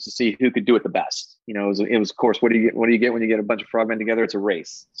intervals just to see who could do it the best. It was of course, what do you get when you get a bunch of frogmen together? It's a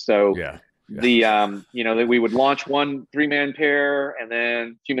race. So that we would launch one 3-man pair, and then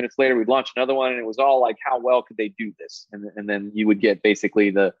a few minutes later we'd launch another one, and it was all like, how well could they do this? And then you would get basically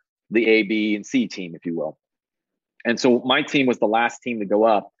the A, B, and C team, if you will. And so my team was the last team to go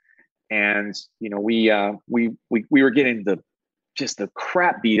up, and we were getting the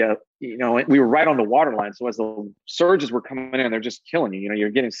crap beat up. We were right on the water line. So as the surges were coming in, they're just killing you.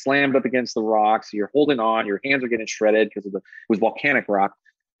 You're getting slammed up against the rocks. You're holding on. Your hands are getting shredded because it was volcanic rock.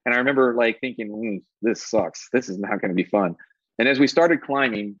 And I remember thinking, this sucks. This is not going to be fun. And as we started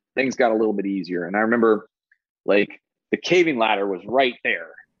climbing, things got a little bit easier. And I remember the caving ladder was right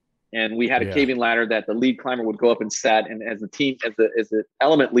there. And we had a caving ladder that the lead climber would go up and set. And as the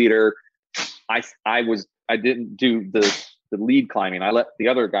element leader, I didn't do the lead climbing. I let the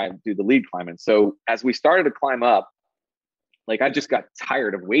other guy do the lead climbing. So as we started to climb up, I just got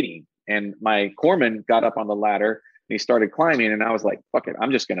tired of waiting, and my corpsman got up on the ladder and he started climbing, and I was like, fuck it,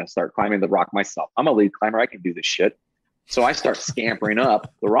 I'm just going to start climbing the rock myself. I'm a lead climber. I can do this shit. So I start scampering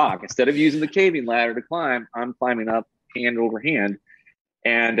up the rock. Instead of using the caving ladder to climb, I'm climbing up hand over hand.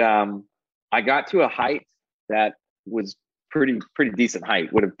 And I got to a height that was pretty decent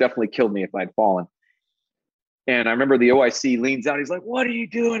height. Would have definitely killed me if I'd fallen. And I remember the OIC leans out. He's like, "What are you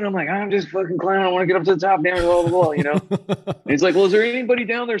doing?" I'm like, "I'm just fucking climbing. I want to get up to the top, damn it, blah, blah, blah," And he's like, "Well, is there anybody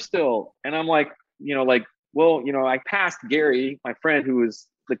down there still?" And I'm like, I passed Gary, my friend, who was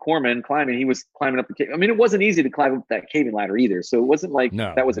the corpsman climbing. He was climbing up the cave. I mean, it wasn't easy to climb up that caving ladder either. So it wasn't like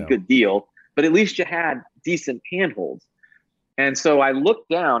that was a good deal, but at least you had decent handholds. And so I looked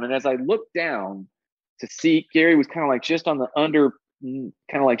down, and as I looked down to see, Gary was kind of just on the under, kind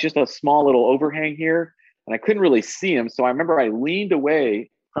of just a small little overhang here. And I couldn't really see him. So I remember I leaned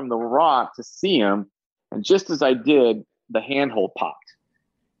away from the rock to see him. And just as I did, the handhold popped.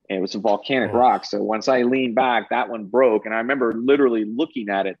 And it was a volcanic rock. So once I leaned back, that one broke. And I remember literally looking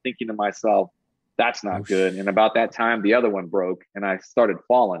at it, thinking to myself, that's not good. And about that time, the other one broke, and I started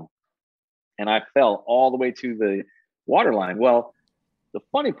falling. And I fell all the way to the water line. Well, the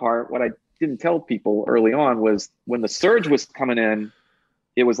funny part, what I didn't tell people early on, was when the surge was coming in,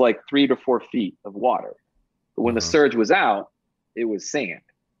 it was 3 to 4 feet of water. But when the surge was out, it was sand.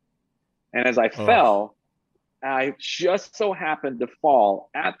 And as I fell, I just so happened to fall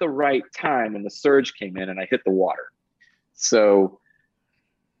at the right time when the surge came in, and I hit the water. So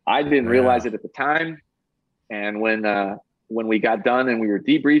I didn't realize it at the time. And when we got done and we were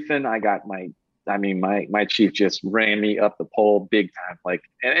debriefing, I got my chief just ran me up the pole big time,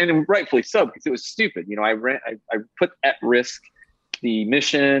 and rightfully so, because it was stupid. I put at risk the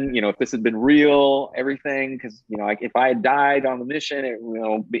mission, if this had been real, everything, because if I had died on the mission,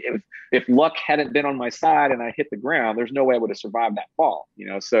 if luck hadn't been on my side and I hit the ground, there's no way I would have survived that fall.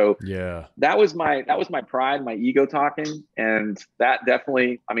 So that was my pride, my ego talking, and that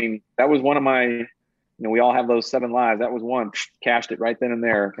definitely, that was one of my, we all have those 7 lives. That was one. Cashed it right then and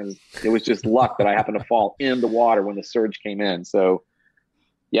there, because it was just luck that I happened to fall in the water when the surge came in. So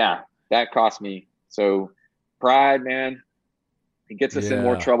that cost me. So pride, man. It gets us in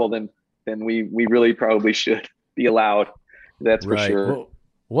more trouble than we really probably should be allowed. That's for sure. Well,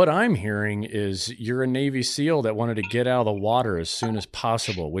 what I'm hearing is you're a Navy SEAL that wanted to get out of the water as soon as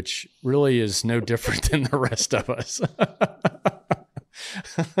possible, which really is no different than the rest of us.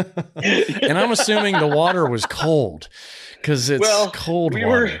 And I'm assuming the water was cold, because it's cold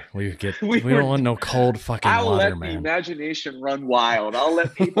water. We don't want no cold fucking water, man. I'll let the imagination run wild. I'll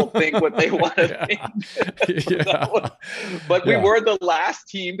let people think what they want to think. But we were the last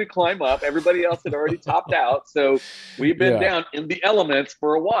team to climb up. Everybody else had already topped out. So we've been down in the elements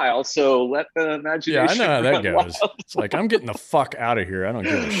for a while. So let the imagination I know how that goes. Wild. It's I'm getting the fuck out of here. I don't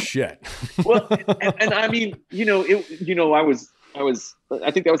give a shit. Well, and I mean,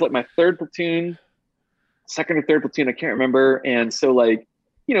 I think that was my third platoon, second or third platoon. I can't remember. And so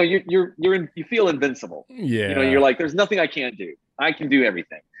you feel invincible. Yeah. You're like, there's nothing I can't do. I can do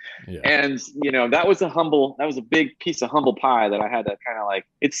everything. Yeah. And, that was a big piece of humble pie that I had to kind of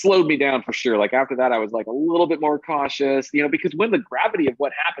it slowed me down for sure. After that, I was a little bit more cautious, because when the gravity of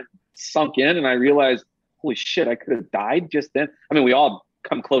what happened sunk in and I realized, holy shit, I could have died just then. I mean, we all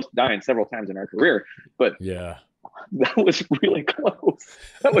come close to dying several times in our career, but that was really close.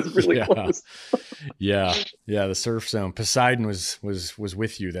 That was really close. Yeah. The surf zone. Poseidon was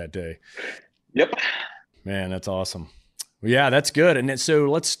with you that day. Yep. Man, that's awesome. Well, yeah, that's good. And so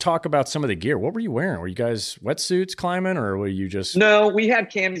let's talk about some of the gear. What were you wearing? Were you guys wetsuits climbing, or were you just? No, we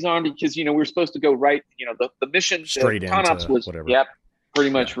had camis on because, we were supposed to go right, the mission straight into was, whatever. Yep. pretty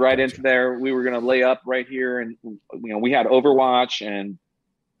much right into there. We were going to lay up right here, and we had Overwatch, and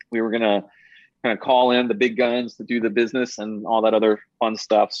we were going to kind of call in the big guns to do the business and all that other fun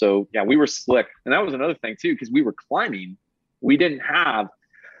stuff. So yeah, we were slick. And that was another thing too, because we were climbing. We didn't have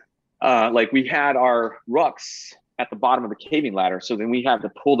we had our rucks at the bottom of the caving ladder. So then we had to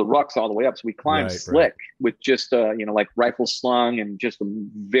pull the rucks all the way up. So we climbed slick with just rifle slung and just a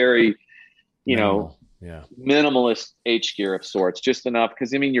very, minimalist H gear of sorts, just enough.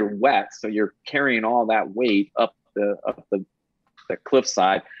 Because you're wet, so you're carrying all that weight up the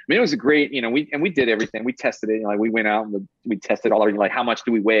cliffside. It was a great, we did everything. We tested it. We went out and we tested all our, how much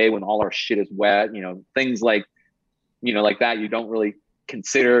do we weigh when all our shit is wet? Things like that you don't really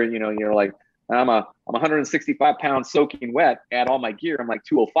consider. You're like, I'm 165 pounds soaking wet. Add all my gear, I'm like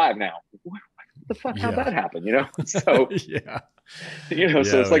 205 now. What the fuck? How'd that happen? So so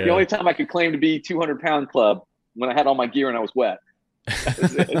it's like the only time I could claim to be 200-pound club when I had all my gear and I was wet.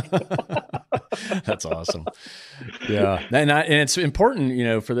 That's awesome. Yeah. And it's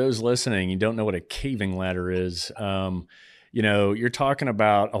important, for those listening, you don't know what a caving ladder is. You're talking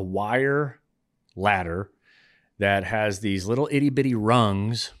about a wire ladder that has these little itty bitty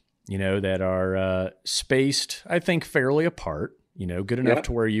rungs, that are spaced, I think, fairly apart, good enough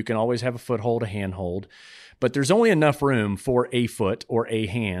to where you can always have a foothold, a handhold, but there's only enough room for a foot or a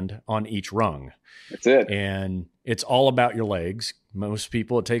hand on each rung. That's it. And it's all about your legs. Most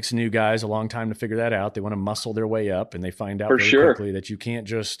people, it takes new guys a long time to figure that out. They want to muscle their way up, and they find out quickly that you can't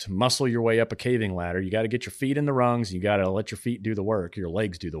just muscle your way up a caving ladder. You got to get your feet in the rungs. You got to let your feet do the work, your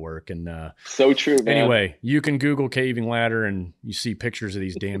legs do the work. And so true, man. Anyway, you can Google caving ladder and you see pictures of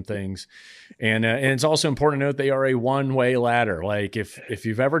these damn things. And it's also important to note they are a one-way ladder. Like if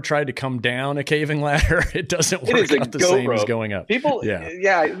you've ever tried to come down a caving ladder, it doesn't work out the same as going up. People,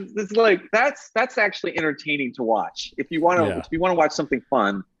 it's like that's actually entertaining to watch. If you want to watch something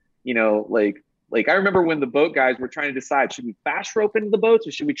fun, like I remember when the boat guys were trying to decide, should we fast rope into the boats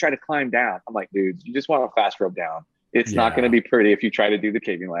or should we try to climb down? I'm like, dudes, you just want to fast rope down. It's not going to be pretty if you try to do the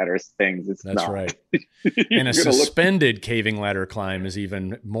caving ladder things. That's right. And a suspended caving ladder climb is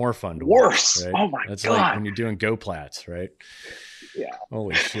even more fun to watch. Right? Oh my That's God. Like when you're doing go plats, right? Yeah.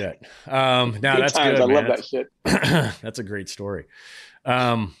 Holy shit. Now that's times. good, I man. love that shit. That's a great story.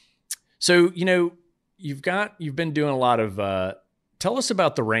 So, you've been doing a lot of, tell us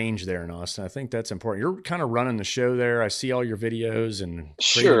about the range there in Austin. I think that's important. You're kind of running the show there. I see all your videos and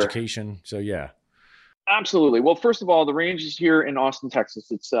great education. So yeah. Absolutely. Well, first of all, the range is here in Austin,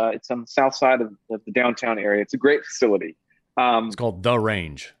 Texas. It's on the south side of the downtown area. It's a great facility. It's called The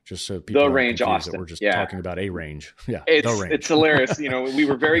Range, just so people The Range Austin. We're just talking about a range. Yeah, The Range. It's hilarious. We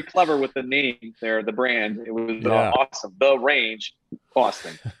were very clever with the name there, the brand. It was awesome. The Range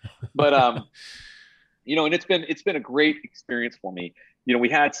Austin. But and it's been a great experience for me. We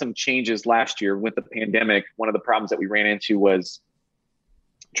had some changes last year with the pandemic. One of the problems that we ran into was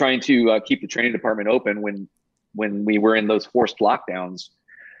trying to keep the training department open when we were in those forced lockdowns.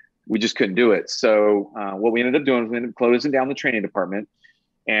 We just couldn't do it. So what we ended up doing was we ended up closing down the training department.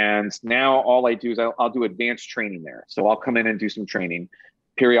 And now all I do is I'll do advanced training there. So I'll come in and do some training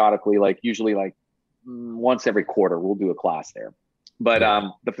periodically, usually once every quarter, we'll do a class there. But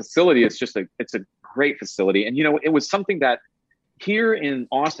the facility is it's a great facility. And, it was something that here in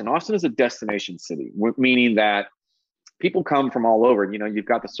Austin is a destination city, meaning that people come from all over. You've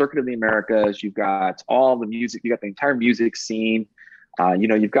got the Circuit of the Americas, you've got all the music, you got the entire music scene.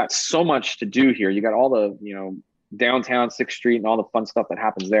 You've got so much to do here. You got all the, downtown 6th Street and all the fun stuff that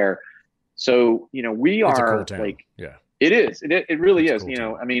happens there. So, we it's are a cool town. It is. It really is. Cool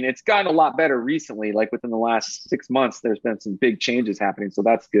town. It's gotten a lot better recently. Within the last 6 months, there's been some big changes happening. So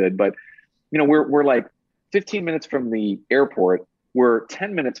that's good. But, we're 15 minutes from the airport. We're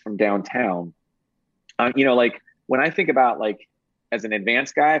 10 minutes from downtown. When I think about as an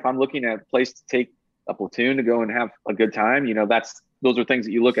advanced guy, if I'm looking at a place to take a platoon to go and have a good time, those are things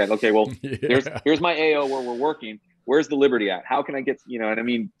that you look at. Okay, well, here's my AO where we're working. Where's the Liberty at? How can I get,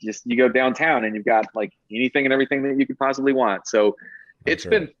 just you go downtown and you've got anything and everything that you could possibly want. So it's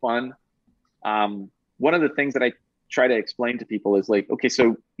been fun. One of the things that I try to explain to people is okay,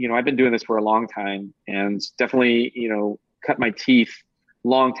 so, I've been doing this for a long time and definitely, cut my teeth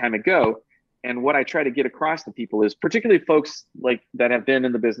long time ago. And what I try to get across to people is, particularly folks that have been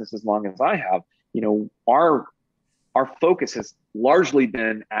in the business as long as I have, our focus has largely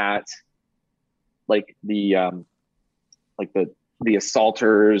been at the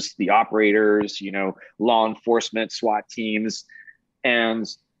assaulters, the operators, law enforcement, SWAT teams. And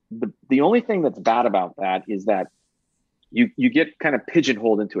the only thing that's bad about that is that you get kind of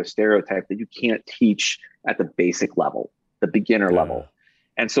pigeonholed into a stereotype that you can't teach at the basic level, the beginner level.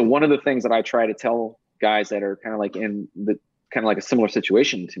 And so one of the things that I try to tell guys that are kind of like in the kind of like a similar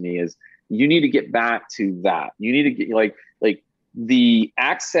situation to me is you need to get back to that. You need to get like the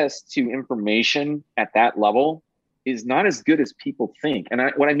access to information at that level is not as good as people think. And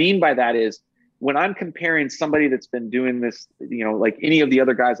what I mean by that is when I'm comparing somebody that's been doing this, you know, like any of the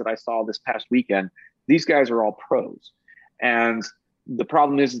other guys that I saw this past weekend, these guys are all pros. And the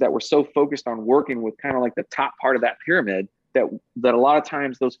problem is that we're so focused on working with kind of like the top part of that pyramid that a lot of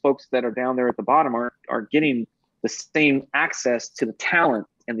times those folks that are down there at the bottom are getting the same access to the talent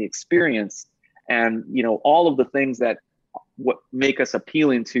and the experience and, you know, all of the things that what make us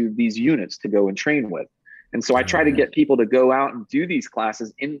appealing to these units to go and train with. And so I try to get people to go out and do these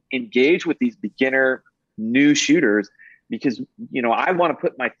classes and engage with these beginner new shooters because, you know, I want to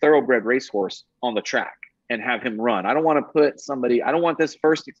put my thoroughbred racehorse on the track and have him run. I don't want to put somebody, I don't want this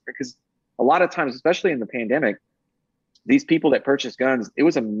first experience because a lot of times, especially in the pandemic, these people that purchase guns, it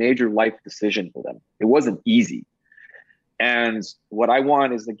was a major life decision for them. It wasn't easy. And what I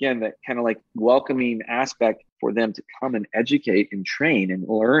want is, again, that kind of like welcoming aspect for them to come and educate and train and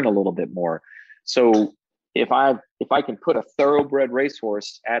learn a little bit more. So if I can put a thoroughbred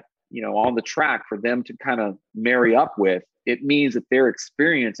racehorse at, you know, on the track for them to kind of marry up with, it means that their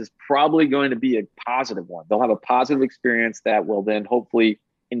experience is probably going to be a positive one. They'll have a positive experience that will then hopefully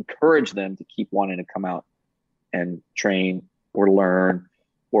encourage them to keep wanting to come out and train or learn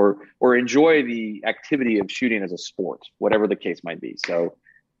or enjoy the activity of shooting as a sport, whatever the case might be. So,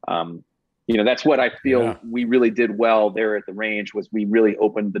 you know, that's what I feel we really did well there at the range was we really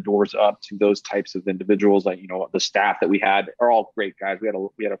opened the doors up to those types of individuals. Like, you know, the staff that we had are all great guys. We had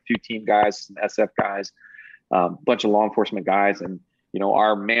a few team guys, some SF guys, a bunch of law enforcement guys. And, you know,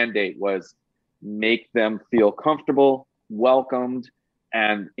 our mandate was make them feel comfortable, welcomed,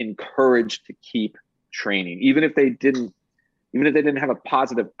 and encouraged to keep training. Even if they didn't have a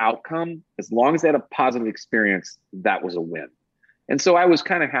positive outcome, as long as they had a positive experience, that was a win. And so I was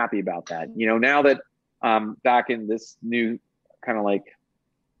kind of happy about that. You know, now that back in this new kind of like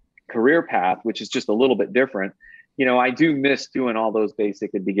career path, which is just a little bit different, you know, I do miss doing all those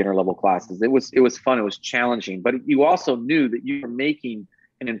basic and beginner level classes. It was fun. It was challenging, but you also knew that you were making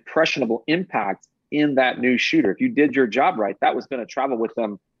an impressionable impact in that new shooter. If you did your job right, that was going to travel with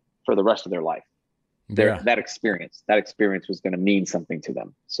them for the rest of their life. That experience was going to mean something to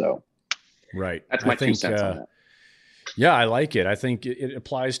them. So, right. That's my 2 cents on that. Yeah, I like it. I think it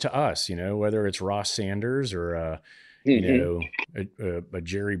applies to us, you know, whether it's Ross Sanders or, you know, a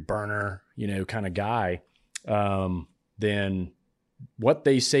Jerry Burner, you know, kind of guy, then what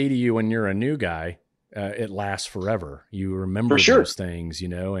they say to you when you're a new guy, it lasts forever. You remember those things, you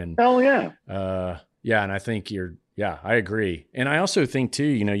know, and and I think I agree. And I also think too,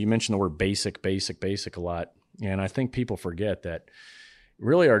 you know, you mentioned the word basic a lot. And I think people forget that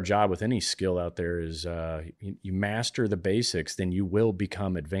really our job with any skill out there is you master the basics, then you will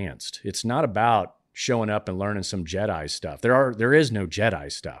become advanced. It's not about showing up and learning some Jedi stuff. There is no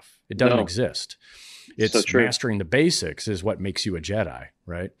Jedi stuff. It doesn't exist. It's so mastering the basics is what makes you a Jedi,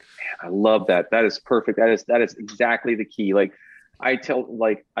 right? Man, I love that. That is perfect. That is exactly the key. Like I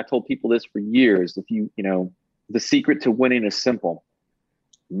told people this for years. If you know, the secret to winning is simple.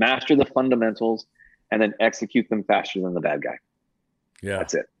 Master the fundamentals and then execute them faster than the bad guy. Yeah.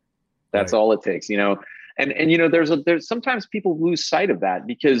 That's it. That's all it takes, you know? And, you know, there's sometimes people lose sight of that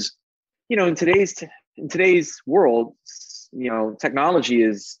because, you know, in today's world, you know, technology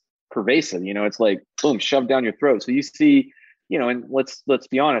is pervasive, you know, it's like, boom, shoved down your throat. So you see, you know, and let's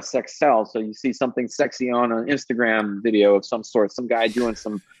be honest, sex sells. So you see something sexy on an Instagram video of some sort, some guy doing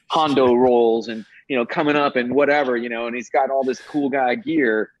some Hondo rolls and, you know, coming up and whatever, you know, and he's got all this cool guy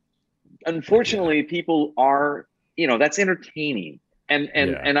gear. Unfortunately, people are, you know, that's entertaining. And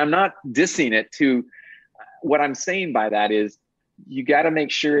I'm not dissing it to what I'm saying by that is you got to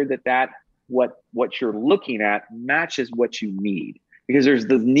make sure that what you're looking at matches what you need. Because there's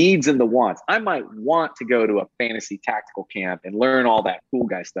the needs and the wants. I might want to go to a fantasy tactical camp and learn all that cool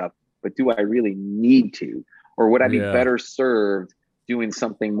guy stuff, but do I really need to? Or would I be better served doing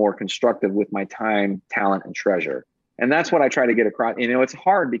something more constructive with my time, talent, and treasure? And that's what I try to get across. You know, it's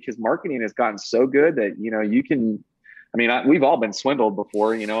hard because marketing has gotten so good that, you know, you can, I mean, we've all been swindled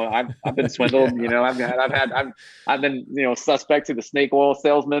before, you know, I've been swindled, you know, I've been, you know, suspect to the snake oil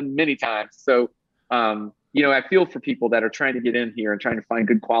salesman many times. So, you know, I feel for people that are trying to get in here and trying to find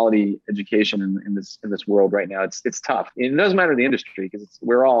good quality education in this world right now. It's tough. It doesn't matter the industry because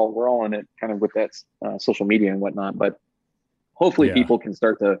we're all in it kind of with that social media and whatnot. But hopefully people can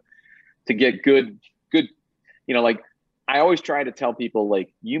start to get good. You know, like I always try to tell people,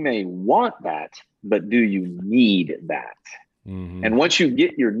 like, you may want that, but do you need that? Mm-hmm. And once you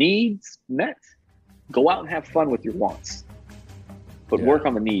get your needs met, go out and have fun with your wants. But work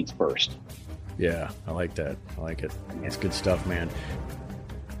on the needs first. Yeah, I like that. I like it. It's good stuff, man.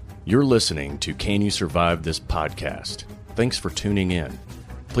 You're listening to Can You Survive This podcast? Thanks for tuning in.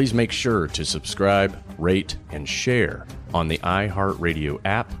 Please make sure to subscribe, rate, and share on the iHeartRadio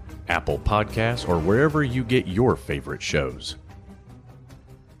app, Apple Podcasts, or wherever you get your favorite shows.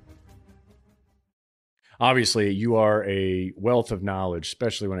 Obviously, you are a wealth of knowledge,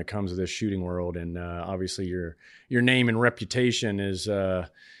 especially when it comes to this shooting world. And obviously, your name and reputation is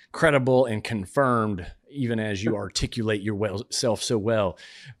credible and confirmed, even as you articulate yourself so well.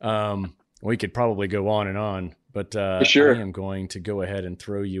 We could probably go on, but sure. I am going to go ahead and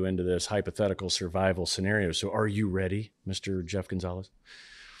throw you into this hypothetical survival scenario. So are you ready, Mr. Jeff Gonzales?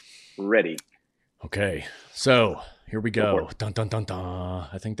 Ready. Okay, so here we go. Dun, dun, dun, dun.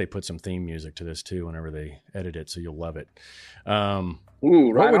 I think they put some theme music to this too whenever they edit it, so you'll love it.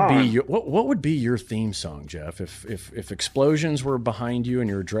 What would be your theme song, Jeff? If explosions were behind you and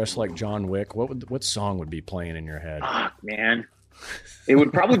you're dressed like John Wick, what song would be playing in your head? Man, it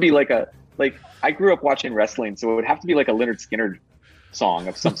would probably be like I grew up watching wrestling, so it would have to be like a Leonard Skinner song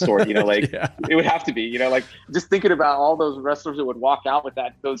of some sort, It would have to be, just thinking about all those wrestlers that would walk out with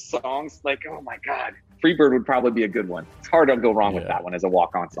those songs, like, oh my God, Freebird would probably be a good one. It's hard to go wrong with that one as a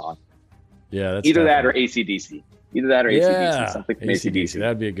walk-on song. Yeah, that's either that or AC/DC. Something from AC/DC.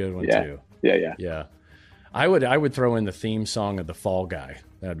 That'd be a good one too. Yeah. I would throw in the theme song of The Fall Guy.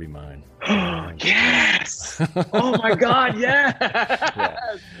 That'd be mine. Yes. Oh my God. Yes.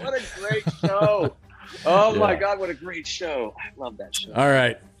 Yeah. What a great show. Oh my God, what a great show. I love that show. All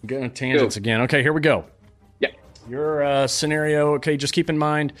right. Getting on tangents again. Okay, here we go. Yeah. Your scenario, okay, just keep in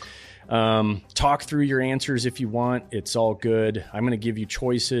mind, talk through your answers if you want. It's all good. I'm going to give you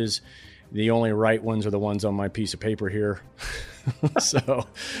choices. The only right ones are the ones on my piece of paper here. So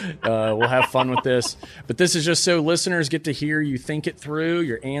we'll have fun with this. But this is just so listeners get to hear you think it through,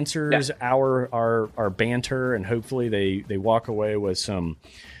 your answers, our banter, and hopefully they walk away with some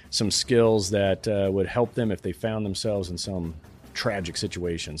skills that would help them if they found themselves in some tragic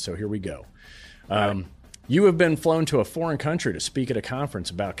situation. So here we go. You have been flown to a foreign country to speak at a conference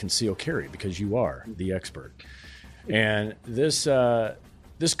about concealed carry because you are the expert. And this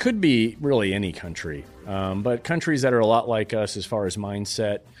could be really any country, but countries that are a lot like us as far as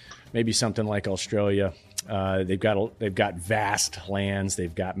mindset, maybe something like Australia. They've got vast lands.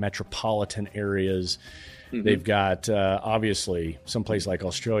 They've got metropolitan areas. Mm-hmm. They've got, obviously, someplace like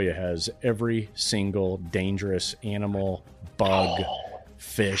Australia has every single dangerous animal, bug,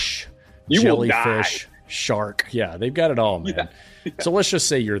 fish, jellyfish, shark. Yeah, they've got it all, man. Yeah. So let's just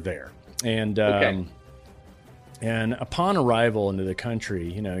say you're there. And and upon arrival into the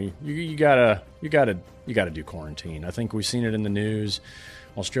country, you gotta do quarantine. I think we've seen it in the news.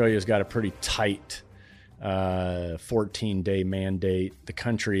 Australia's got a pretty tight 14-day mandate. The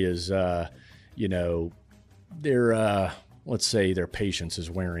country is, let's say their patience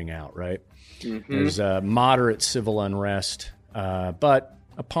is wearing out, right? Mm-hmm. There's moderate civil unrest, but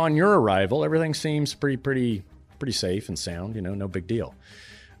upon your arrival, everything seems pretty safe and sound. No big deal.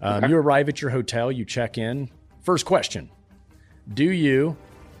 You arrive at your hotel, you check in. First question: do you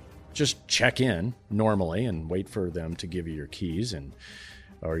just check in normally and wait for them to give you your keys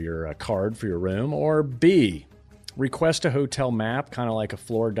or your card for your room, or B, request a hotel map, kind of like a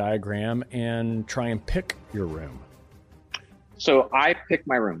floor diagram, and try and pick your room? So I pick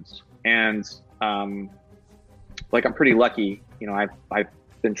my rooms, and I'm pretty lucky. I've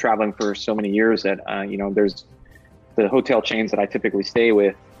been traveling for so many years that there's the hotel chains that I typically stay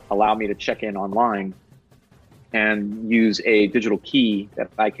with allow me to check in online and use a digital key that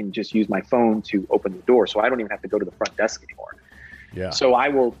I can just use my phone to open the door, so I don't even have to go to the front desk anymore. Yeah. So I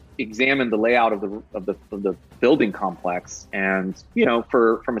will examine the layout of the building complex, and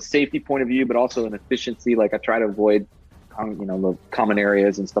from a safety point of view, but also an efficiency. Like I try to avoid, the common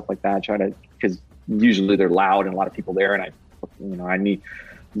areas and stuff like that. Because usually they're loud and a lot of people there, and I need.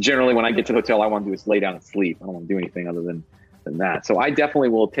 Generally, when I get to the hotel, I want to do is lay down and sleep. I don't want to do anything other than that. So I definitely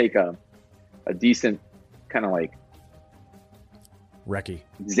will take a decent kind of like recce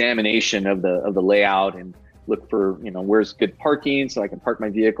examination of the layout and look for where's good parking so I can park my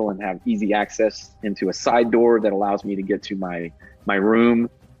vehicle and have easy access into a side door that allows me to get to my room.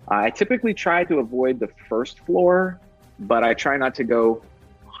 I typically try to avoid the first floor, but I try not to go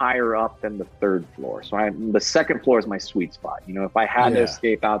higher up than the third floor. So the second floor is my sweet spot. If I had to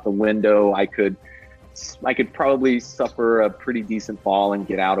escape out the window, I could probably suffer a pretty decent fall and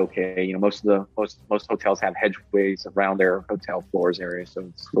get out okay. Most hotels have hedgeways around their hotel floors area, so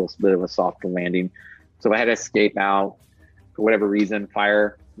it's a little bit of a softer landing. So if I had to escape out, for whatever reason,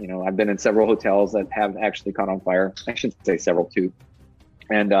 fire. I've been in several hotels that have actually caught on fire. I should say several too.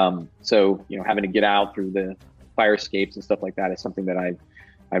 And so, having to get out through the fire escapes and stuff like that is something that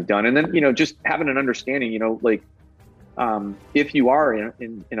I've done. And then, just having an understanding, if you are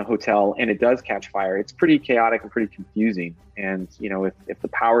in a hotel and it does catch fire, it's pretty chaotic and pretty confusing. And, if the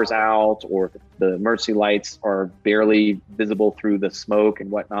power's out or if the emergency lights are barely visible through the smoke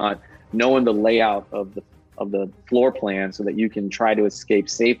and whatnot, knowing the layout of the floor plan so that you can try to escape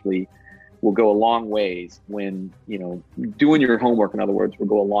safely will go a long ways when, doing your homework, in other words, will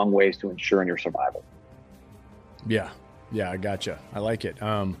go a long ways to ensuring your survival. Yeah, I gotcha. I like it.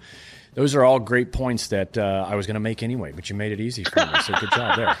 Those are all great points that I was going to make anyway, but you made it easy for me, so good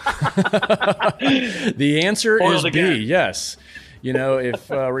job there. The answer is B, yes. If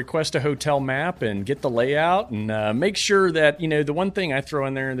request a hotel map and get the layout and make sure that, the one thing I throw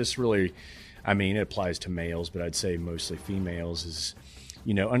in there, this really, it applies to males, but I'd say mostly females, is,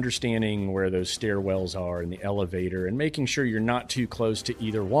 understanding where those stairwells are and the elevator and making sure you're not too close to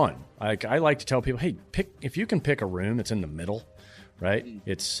either one. Like I like to tell people, hey, if you can pick a room that's in the middle, right?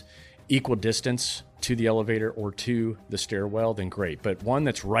 It's equal distance to the elevator or to the stairwell, then great. But one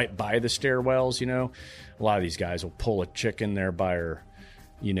that's right by the stairwells, a lot of these guys will pull a chick in there by her,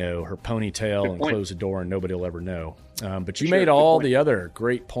 her ponytail and close the door and nobody will ever know. But you made all the other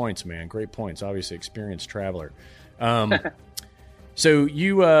great points, man. Great points. Obviously experienced traveler. So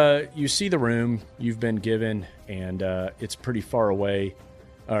you see the room you've been given, and it's pretty far away,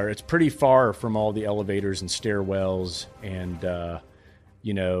 or it's pretty far from all the elevators and stairwells, and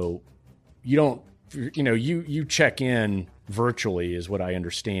you don't, you check in virtually is what I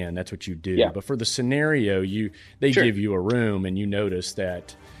understand. That's what you do. Yeah. But for the scenario, they give you a room and you notice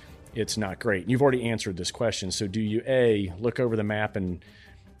that it's not great. You've already answered this question. So do you A, look over the map and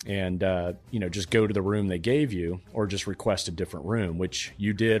just go to the room they gave you, or just request a different room, which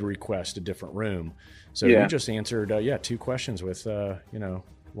you did request a different room. So you just answered, 2 questions with,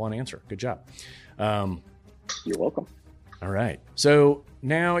 one answer. Good job. You're welcome. All right. So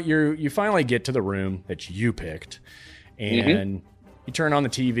now you finally get to the room that you picked, and you turn on the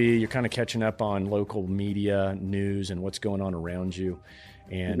TV. You're kind of catching up on local media news and what's going on around you.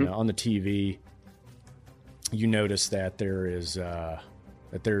 And on the TV, you notice that there's a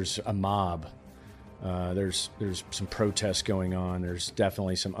mob. There's some protests going on. There's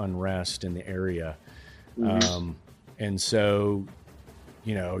definitely some unrest in the area. And so,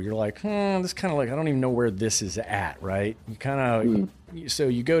 you're like, this kind of like, I don't even know where this is at, right? You kind of, so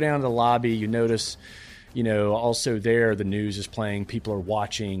you go down to the lobby, you notice, also there, the news is playing, people are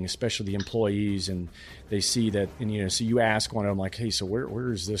watching, especially the employees, and they see that, and, so you ask one of them, like, hey, so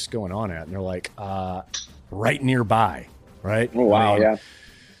where is this going on at? And they're like, right nearby, right? Oh, wow, yeah.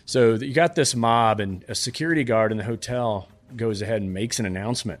 So you got this mob, and a security guard in the hotel goes ahead and makes an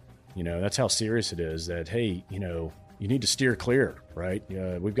announcement. That's how serious it is, that, hey, you need to steer clear, right?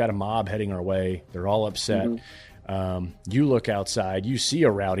 We've got a mob heading our way. They're all upset. You look outside, you see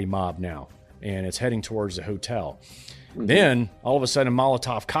a rowdy mob now, and it's heading towards the hotel. Then all of a sudden, a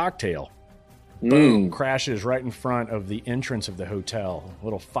Molotov cocktail, boom, crashes right in front of the entrance of the hotel. A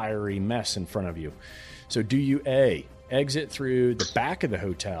little fiery mess in front of you. So do you A, exit through the back of the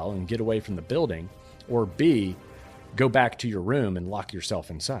hotel and get away from the building, or B, go back to your room and lock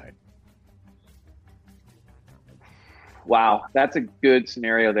yourself inside? Wow, that's a good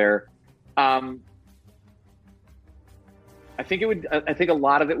scenario there. I think a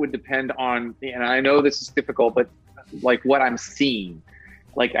lot of it would depend on, and I know this is difficult, but like what I'm seeing.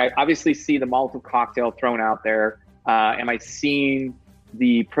 Like I obviously see the Molotov cocktail thrown out there. Am I seeing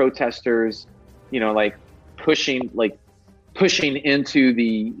the protesters, like pushing into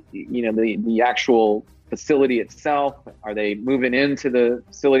the actual facility itself? Are they moving into the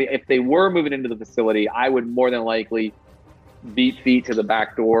facility? If they were moving into the facility, I would more than likely beat feet to the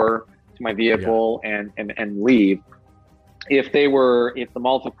back door to my vehicle and leave. If the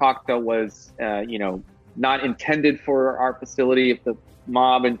Molotov cocktail was, not intended for our facility, if the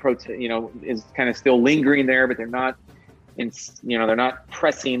mob and protest, is kind of still lingering there, but they're not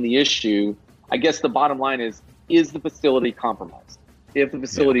pressing the issue. I guess the bottom line is the facility compromised? If the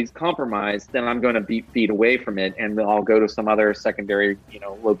facility is compromised, then I'm going to beat feet away from it, and I'll go to some other secondary,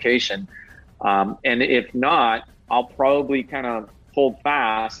 location. And if not, I'll probably kind of hold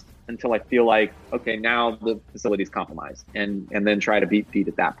fast until I feel like, okay, now the facility's compromised, and then try to beat feet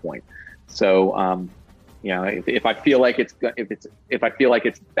at that point. So, if I feel like it's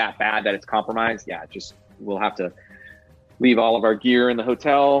that bad that it's compromised, we'll have to leave all of our gear in the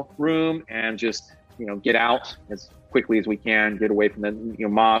hotel room and just, get out as quickly as we can, get away from the,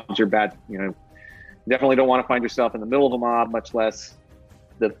 mobs are bad, Definitely don't want to find yourself in the middle of a mob, much less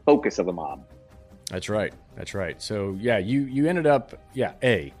the focus of a mob. That's right. So yeah, you ended up, you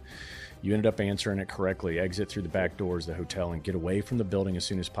ended up answering it correctly. Exit through the back doors of the hotel and get away from the building as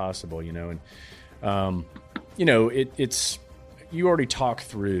soon as possible, and it's, you already talked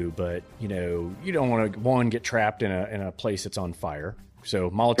through, but you don't want to get trapped in a place that's on fire. So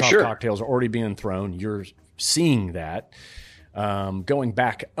Molotov cocktails are already being thrown. You're seeing that. Going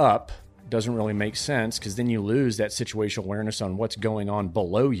back up doesn't really make sense, because then you lose that situational awareness on what's going on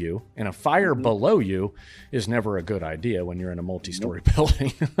below you. And a fire below you is never a good idea when you're in a multi-story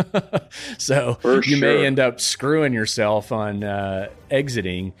building. So you may end up screwing yourself on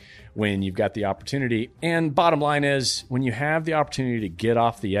exiting when you've got the opportunity. And bottom line is, when you have the opportunity to get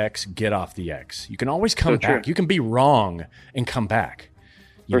off the X, get off the X. You can always come back. You can be wrong and come back.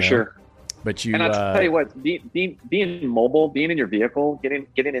 Sure. But you, and I'll tell you what, being mobile, being in your vehicle, getting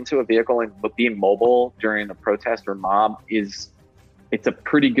into a vehicle and being mobile during a protest or mob it's a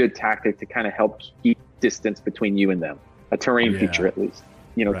pretty good tactic to kind of help keep distance between you and them. A terrain feature, at least,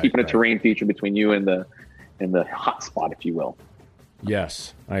 keeping a terrain feature between you and the hot spot, if you will.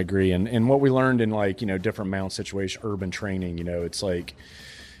 Yes, I agree. And what we learned in different mount situation, urban training, it's like,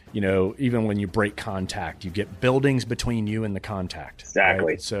 even when you break contact, you get buildings between you and the contact.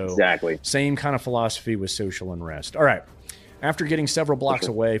 Exactly. Right? So exactly. Same kind of philosophy with social unrest. All right. After getting several blocks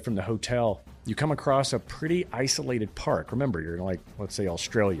away from the hotel, you come across a pretty isolated park. Remember, you're in let's say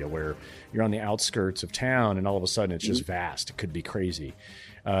Australia, where you're on the outskirts of town and all of a sudden it's just vast. It could be crazy.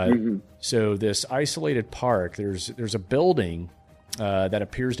 So this isolated park, there's a building that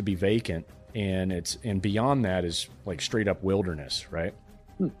appears to be vacant, and beyond that is straight up wilderness, right?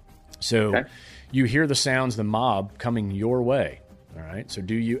 So you hear the sounds of the mob coming your way. All right. So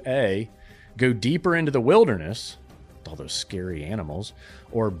do you A, go deeper into the wilderness with all those scary animals,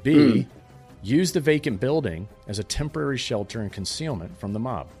 or B, use the vacant building as a temporary shelter and concealment from the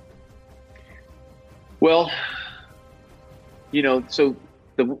mob? Well, so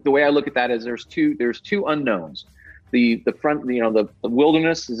the way I look at that is there's two unknowns. The front, the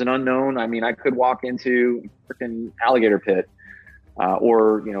wilderness is an unknown. I mean, I could walk into a freaking alligator pit,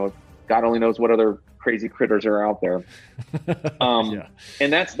 or God only knows what other crazy critters are out there.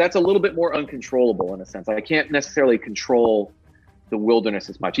 And that's a little bit more uncontrollable in a sense. I can't necessarily control the wilderness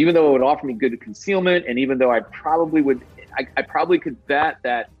as much, even though it would offer me good concealment. And even though I probably could bet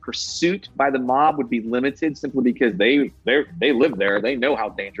that pursuit by the mob would be limited, simply because they live there. They know how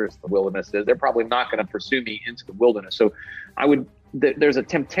dangerous the wilderness is. They're probably not going to pursue me into the wilderness. So there's a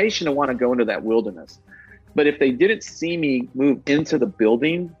temptation to want to go into that wilderness. But if they didn't see me move into the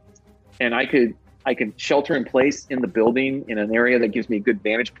building, and I could shelter in place in the building in an area that gives me a good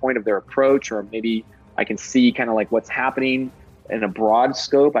vantage point of their approach, or maybe I can see kind of what's happening in a broad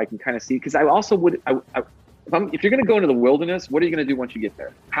scope. I can kind of see, because I also would, if you're going to go into the wilderness, what are you going to do once you get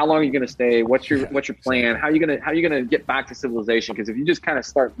there? How long are you going to stay? What's your plan? How are you going to get back to civilization? Because if you just kind of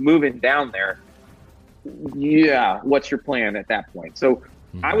start moving down there, what's your plan at that point? So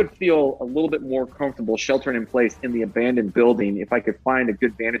I would feel a little bit more comfortable sheltering in place in the abandoned building if I could find a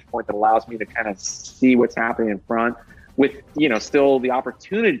good vantage point that allows me to kind of see what's happening in front, with still the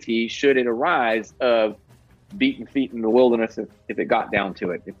opportunity, should it arise, of beating feet in the wilderness if it got down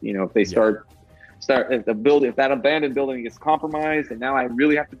to it. If they start if that abandoned building gets compromised and now I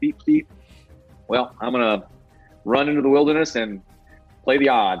really have to beat feet, well, I'm gonna run into the wilderness and play the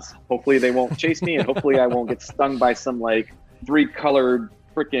odds. Hopefully they won't chase me, and hopefully I won't get stung by some 3-colored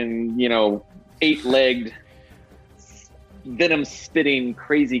freaking 8-legged venom spitting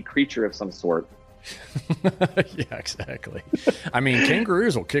crazy creature of some sort. Yeah, exactly. I mean,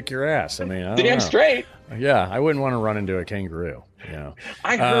 kangaroos will kick your ass. I mean, damn straight. Yeah, I wouldn't want to run into a kangaroo.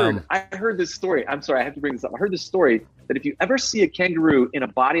 I heard this story. I'm sorry, I have to bring this up. I heard this story that if you ever see a kangaroo in a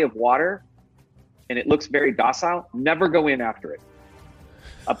body of water and it looks very docile, never go in after it.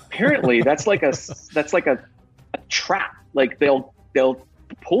 Apparently, that's like a trap. They'll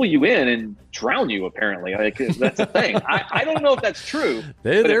pull you in and drown you, apparently. That's a thing. I don't know if that's true.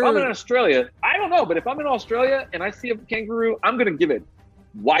 But if I'm in Australia, I don't know. But if I'm in Australia and I see a kangaroo, I'm going to give it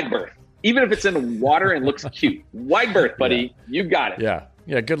wide berth. Even if it's in the water and looks cute. Wide berth, buddy. You got it. Yeah.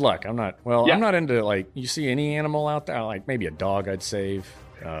 Yeah, good luck. I'm not into, you see any animal out there, maybe a dog I'd save.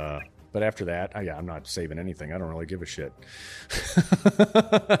 But after that, I'm not saving anything. I don't really give a shit.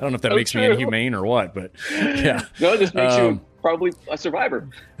 I don't know if that makes me inhumane or what, but yeah. No, it just makes you probably a survivor.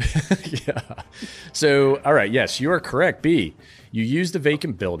 Yeah. So, all right. Yes, you are correct. B, you use the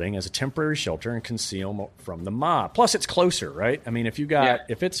vacant building as a temporary shelter and conceal from the mob. Plus, it's closer, right? I mean, if you got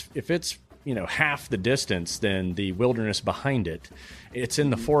if it's half the distance than the wilderness behind it, it's in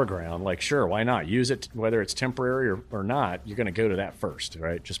the foreground. Like, sure, why not use it? Whether it's temporary or not, you're going to go to that first,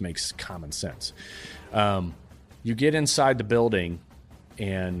 right? It just makes common sense. You get inside the building,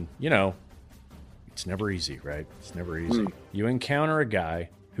 and it's never easy, right? It's never easy. You encounter a guy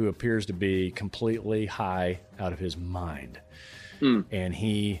who appears to be completely high out of his mind. And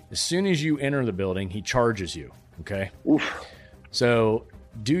as soon as you enter the building, he charges you. Okay. Oof. So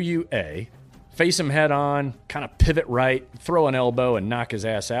do you A, face him head on, kind of pivot right, throw an elbow and knock his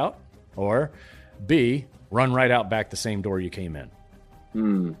ass out? Or B, run right out back the same door you came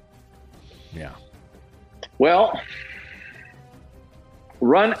in? Yeah. Well,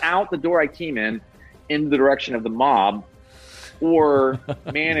 run out the door I came in the direction of the mob, or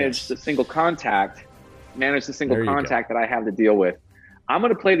manage the single contact that I have to deal with. I'm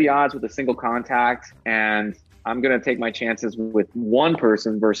going to play the odds with a single contact, and I'm going to take my chances with one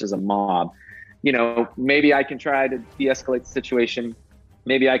person versus a mob. Maybe I can try to de-escalate the situation.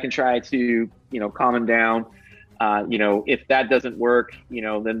 Maybe I can try to, calm him down. If that doesn't work,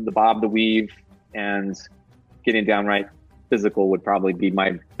 then the bob the weave and getting downright physical would probably be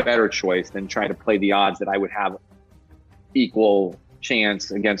my better choice than trying to play the odds that I would have equal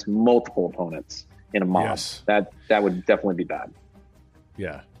chance against multiple opponents in a mob. Yes. That would definitely be bad.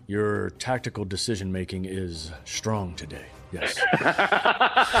 Yeah. Your tactical decision making is strong today. Yes.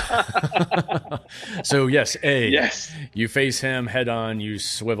 So yes, A. Yes. You face him head on, you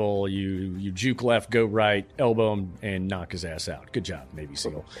swivel, you juke left, go right, elbow him, and knock his ass out. Good job, Navy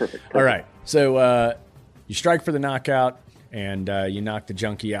SEAL. Perfect. All right. So you strike for the knockout, and you knock the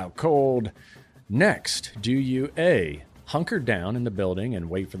junkie out cold. Next, do you A, hunker down in the building and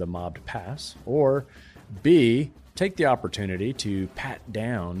wait for the mob to pass, or B, take the opportunity to pat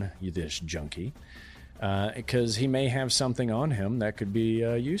down this junkie because he may have something on him that could be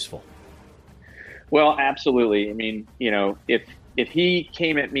useful? Well, absolutely. I mean, if he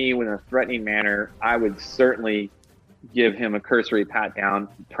came at me in a threatening manner, I would certainly give him a cursory pat down,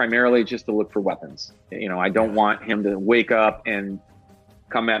 primarily just to look for weapons. I don't want him to wake up and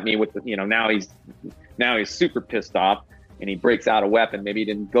come at me with now he's super pissed off and he breaks out a weapon. Maybe he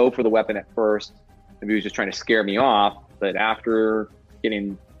didn't go for the weapon at first. Maybe he was just trying to scare me off. But after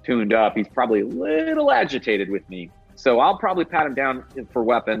getting tuned up, he's probably a little agitated with me. So I'll probably pat him down for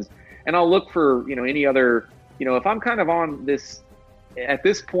weapons, and I'll look for, any other, if I'm kind of on this, at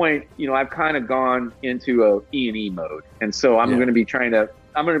this point, I've kind of gone into a E&E mode. And so I'm going to be trying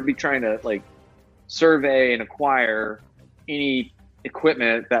to like survey and acquire any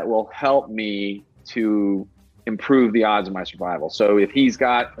equipment that will help me to improve the odds of my survival. So if he's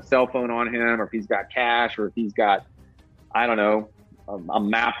got a cell phone on him, or if he's got cash, or if he's got, I don't know, a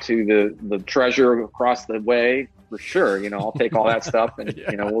map to the treasure across the way, for sure, I'll take all that stuff and,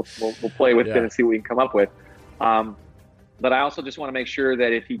 we'll play with it and see what we can come up with. But I also just want to make sure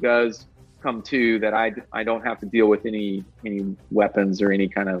that if he does come to, that I don't have to deal with any weapons or any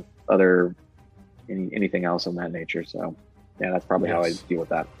kind of other, anything else of that nature. So yeah, that's probably how I deal with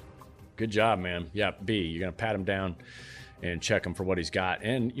that. Good job, man. Yeah, B, you're going to pat him down and check him for what he's got.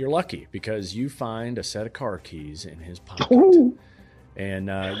 And you're lucky because you find a set of car keys in his pocket. Ooh. And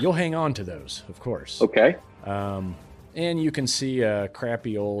you'll hang on to those, of course. Okay. And you can see a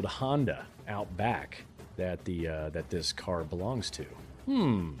crappy old Honda out back that this car belongs to.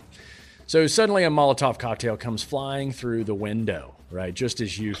 So suddenly a Molotov cocktail comes flying through the window, right, just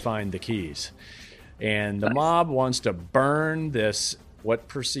as you find the keys. And the mob wants to burn this, what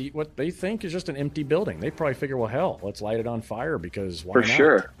they think is just an empty building. They probably figure, well, hell, let's light it on fire because why not? For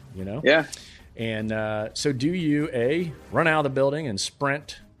sure. Yeah. And so do you, A, run out of the building and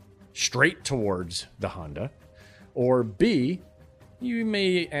sprint straight towards the Honda, or B, you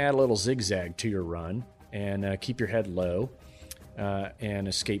may add a little zigzag to your run and keep your head low and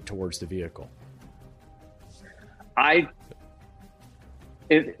escape towards the vehicle? So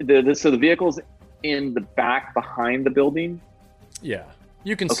the vehicle's in the back behind the building? Yeah.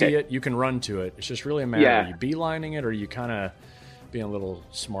 You can see it. You can run to it. It's just really a matter of you beelining it, or you kind of being a little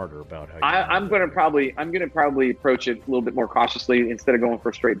smarter about how you I'm going to probably approach it a little bit more cautiously. Instead of going for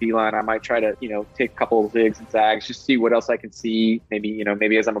a straight beeline, I might try to, take a couple of zigs and zags, just see what else I can see.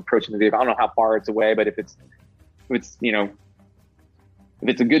 Maybe as I'm approaching the vehicle, I don't know how far it's away, but if it's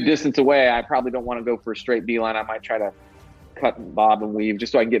a good distance away, I probably don't want to go for a straight beeline. I might try to cut and bob and weave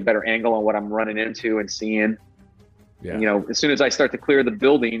just so I can get better angle on what I'm running into and seeing. Yeah. As soon as I start to clear the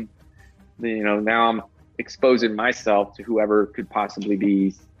building, now I'm exposing myself to whoever could possibly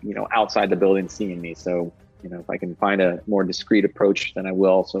be, outside the building seeing me. So, if I can find a more discreet approach, then I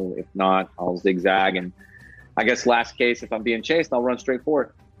will. So if not, I'll zigzag. And I guess last case, if I'm being chased, I'll run straight for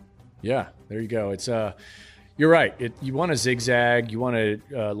it. Yeah, there you go. It's you're right. You want to zigzag. You want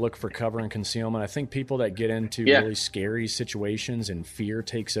to look for cover and concealment. I think people that get into really scary situations and fear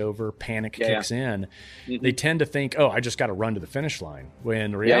takes over, panic kicks in, they tend to think, oh, I just got to run to the finish line.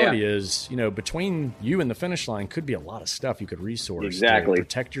 When the reality is, between you and the finish line could be a lot of stuff you could resource to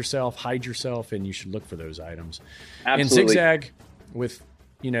protect yourself, hide yourself, and you should look for those items. Absolutely. And zigzag, with,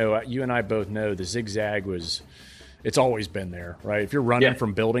 you and I both know the zigzag it's always been there, right? If you're running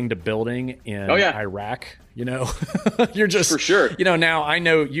from building to building in Iraq, you're just, for sure. Now I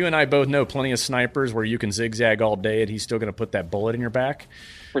know you and I both know plenty of snipers where you can zigzag all day and he's still going to put that bullet in your back.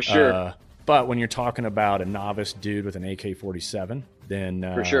 For sure. But when you're talking about a novice dude with an AK-47, then,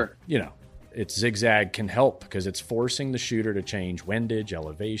 for sure. It's zigzag can help because it's forcing the shooter to change windage,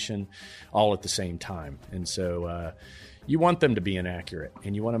 elevation, all at the same time. And so, you want them to be inaccurate,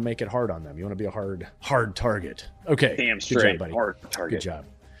 and you want to make it hard on them. You want to be a hard target. Okay. Damn straight. Good job, buddy. Hard target. Good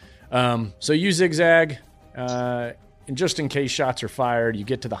job. So you zigzag, and just in case shots are fired, you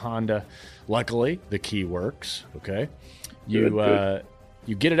get to the Honda. Luckily, the key works. Okay. You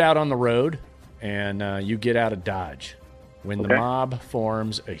get it out on the road, and you get out of Dodge. When the mob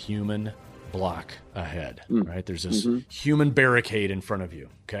forms a human block ahead, right? There's this human barricade in front of you.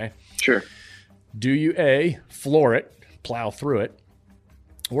 Okay. Sure. Do you A, floor it, plow through it,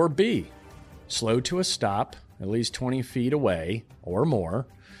 or B, slow to a stop at least 20 feet away or more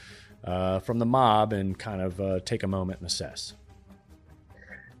from the mob and kind of take a moment and assess?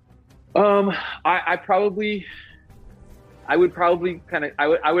 I would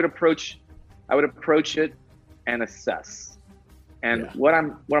approach it and assess. And what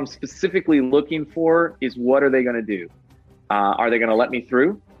I'm specifically looking for is, what are they going to do? Are they going to let me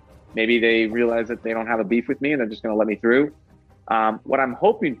through? Maybe they realize that they don't have a beef with me and they're just going to let me through. What I'm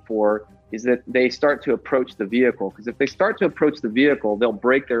hoping for is that they start to approach the vehicle, because if they start to approach the vehicle, they'll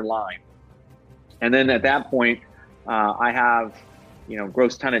break their line. And then at that point, I have,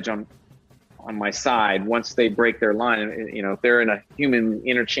 gross tonnage on my side. Once they break their line, if they're in a human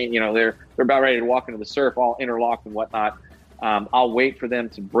interchange, they're about ready to walk into the surf, all interlocked and whatnot. I'll wait for them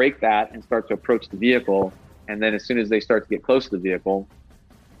to break that and start to approach the vehicle. And then as soon as they start to get close to the vehicle,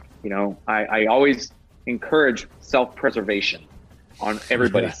 I always encourage self-preservation on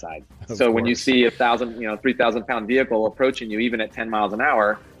everybody's side. So when you see 3,000 pound vehicle approaching you, even at 10 miles an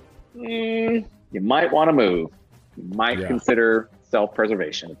hour, you might want to move. You might consider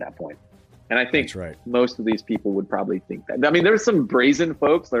self-preservation at that point. And I think most of these people would probably think that. I mean, there's some brazen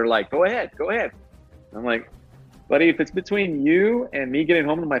folks that are like, go ahead. I'm like, buddy, if it's between you and me getting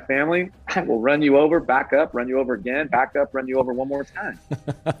home to my family, I will run you over, back up, run you over again, back up, run you over one more time.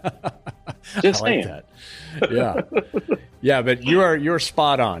 Just saying. That. Yeah. Yeah, but you're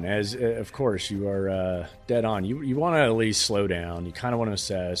spot on. As of course you are dead on. You want to at least slow down. You kind of want to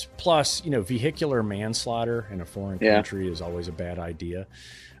assess. Plus, vehicular manslaughter in a foreign country is always a bad idea.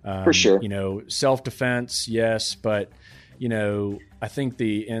 For sure. Self-defense, yes, but I think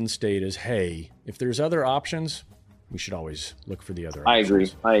the end state is, hey, if there's other options, we should always look for the other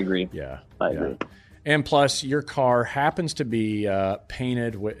options. I agree. Yeah. I agree. And plus, your car happens to be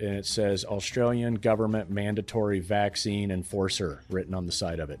painted, and it says Australian Government Mandatory Vaccine Enforcer written on the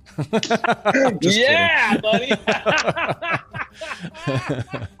side of it. Yeah, buddy.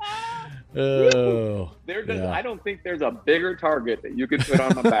 I don't think there's a bigger target that you could put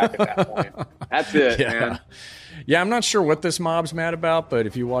on my back at that point. That's it, man. Yeah, I'm not sure what this mob's mad about, but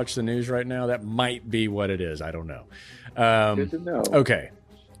if you watch the news right now, that might be what it is. I don't know. Good to know. Okay.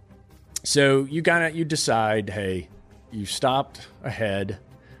 So you decide, hey, you stopped ahead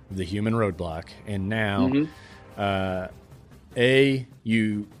of the human roadblock, and now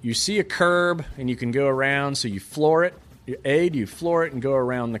you see a curb and you can go around, so you floor it. A, do you floor it and go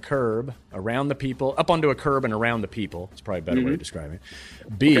around the curb, around the people, up onto a curb and around the people? It's probably a better way of describing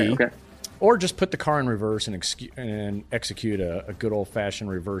it. B, or just put the car in reverse and execute a good old-fashioned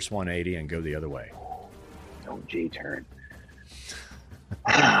reverse 180 and go the other way. Don't J-turn.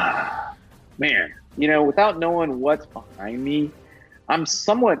 Man, without knowing what's behind me, I'm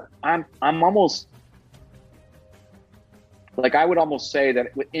almost like, I would almost say that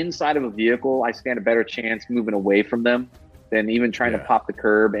inside of a vehicle, I stand a better chance moving away from them than even trying to pop the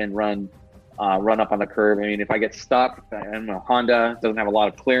curb and run up on the curb. I mean, if I get stuck, and a Honda doesn't have a lot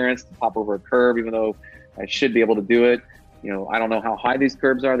of clearance to pop over a curb, even though I should be able to do it. I don't know how high these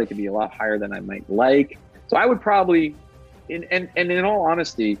curbs are. They could be a lot higher than I might like. So I would probably, in all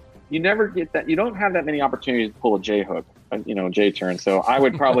honesty, you never get that. You don't have that many opportunities to pull a J hook, J turn. So I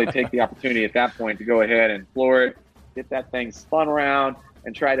would probably take the opportunity at that point to go ahead and floor it, get that thing spun around,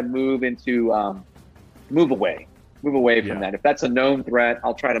 and try to move away. Move away from that. If that's a known threat,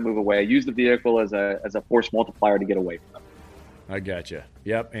 I'll try to move away. Use the vehicle as a force multiplier to get away from them. I gotcha.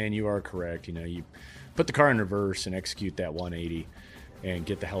 Yep, and you are correct. You put the car in reverse and execute that 180 and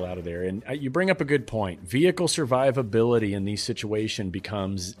get the hell out of there. And you bring up a good point. Vehicle survivability in these situations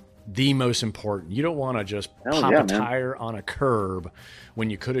becomes the most important. You don't want to just pop a tire on a curb when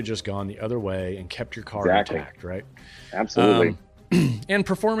you could have just gone the other way and kept your car intact, right? Absolutely. And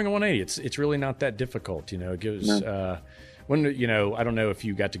performing a 180, it's really not that difficult. It gives when I don't know if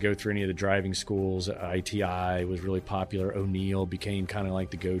you got to go through any of the driving schools. ITI was really popular. O'Neill became kind of like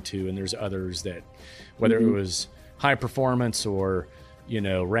the go-to, and there's others that, whether it was high performance or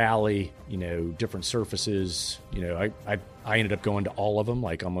rally, different surfaces. I ended up going to all of them,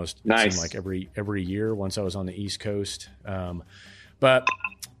 like almost it seemed like every year once I was on the East Coast. But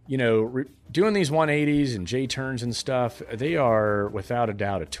doing these 180s and J turns and stuff, they are without a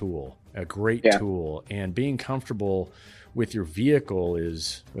doubt a great tool, and being comfortable with your vehicle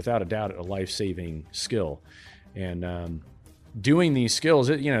is without a doubt a life-saving skill. And doing these skills,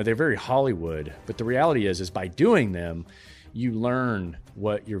 they're very Hollywood, but the reality is by doing them, you learn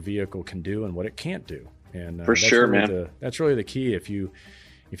what your vehicle can do and what it can't do. And that's really the key. If you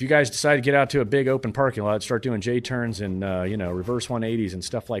guys decide to get out to a big open parking lot, start doing J turns and reverse 180s and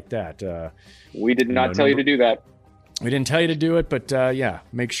stuff like that. We did not tell you to do that. We didn't tell you to do it, but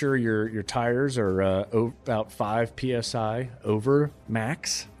make sure your tires are about 5 psi over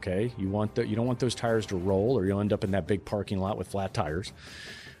max. Okay, you don't want those tires to roll, or you'll end up in that big parking lot with flat tires.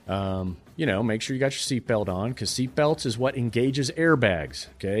 Make sure you got your seatbelt on, because seatbelts is what engages airbags.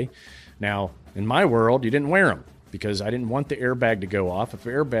 Okay, now in my world, you didn't wear them because I didn't want the airbag to go off. If the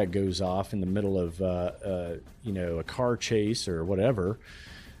airbag goes off in the middle of a car chase or whatever,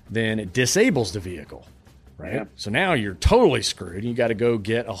 then it disables the vehicle. Right. Yeah. So now you're totally screwed. You got to go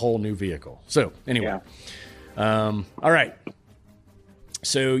get a whole new vehicle. So anyway, all right.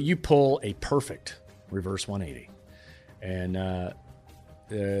 So you pull a perfect reverse 180, and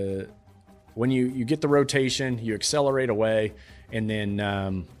when you get the rotation, you accelerate away, and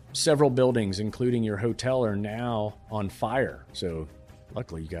then several buildings, including your hotel, are now on fire. So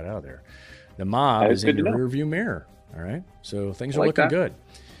luckily you got out of there. The mob is in your rearview mirror. All right. So things are looking good.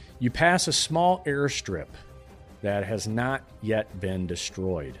 You pass a small airstrip that has not yet been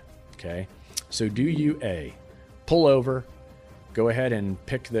destroyed. Okay. So do you pull over, go ahead and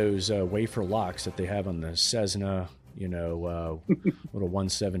pick those wafer locks that they have on the Cessna, little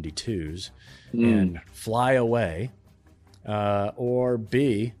 172s and fly away, or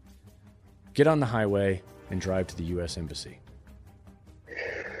B, get on the highway and drive to the U.S. Embassy?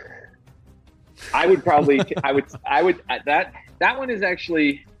 I would that one is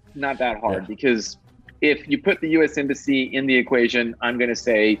actually not that hard, because if you put the U.S. Embassy in the equation, I'm going to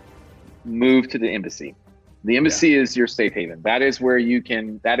say move to the embassy. The embassy is your safe haven. That is where you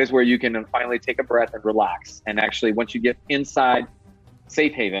can finally take a breath and relax. And actually, once you get inside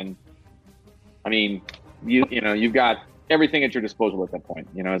safe haven, I mean, you've got everything at your disposal at that point.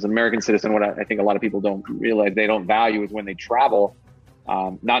 As an American citizen, what I think a lot of people don't realize they don't value is when they travel,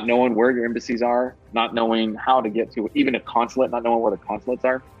 not knowing where your embassies are, not knowing how to get to even a consulate, not knowing where the consulates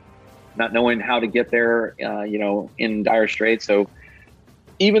are, not knowing how to get there, in dire straits. So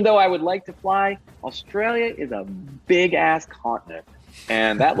even though I would like to fly, Australia is a big ass continent,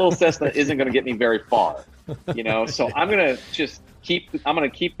 and that little Cessna isn't going to get me very far, So I'm going to keep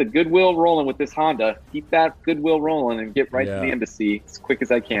the goodwill rolling with this Honda, keep that goodwill rolling, and get right to the embassy as quick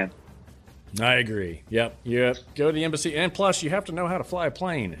as I can. I agree. Yep. Go to the embassy, and plus you have to know how to fly a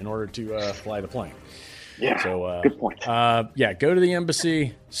plane in order to fly the plane. Yeah. So good point. Go to the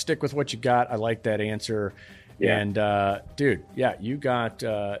embassy. Stick with what you got. I like that answer. Yeah. And dude,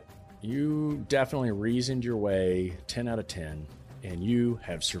 you definitely reasoned your way 10 out of 10, and you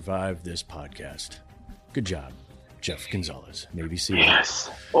have survived this podcast. Good job, Jeff Gonzales, Navy SEAL. Yes.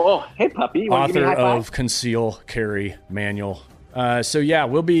 Oh, hey puppy. Author of Conceal, Carry Manual.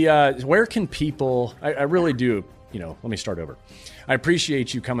 We'll be, where can people, I really do, let me start over. I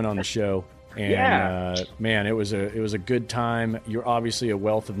appreciate you coming on the show. And man, it was a good time. You're obviously a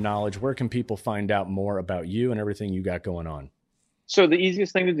wealth of knowledge. Where can people find out more about you and everything you got going on? So the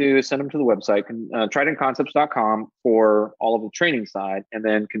easiest thing to do is send them to the website, tridentconcepts.com for all of the training side, and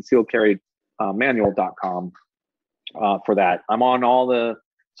then concealcarrymanual.com for that. I'm on all the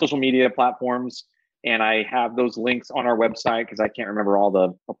social media platforms, and I have those links on our website because I can't remember all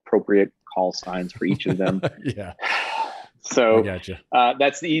the appropriate call signs for each of them. Yeah. So I gotcha.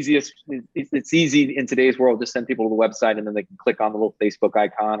 That's the easiest. It's easy in today's world to send people to the website, and then they can click on the little Facebook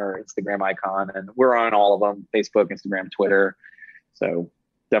icon or Instagram icon, and we're on all of them: Facebook, Instagram, Twitter. So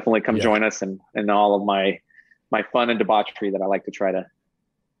definitely come join us and all of my my fun and debauchery that I like to try to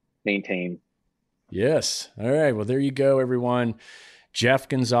maintain. Yes. All right. Well, there you go, everyone. Jeff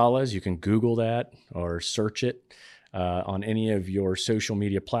Gonzales. You can Google that or search it on any of your social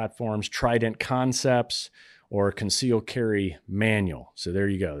media platforms. Trident Concepts or Conceal Carry Manual. So there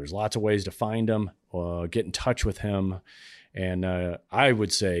you go. There's lots of ways to find him. Get in touch with him. And I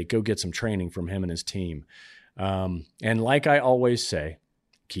would say go get some training from him and his team. And like I always say,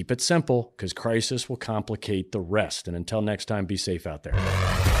 keep it simple because crisis will complicate the rest. And until next time, be safe out there.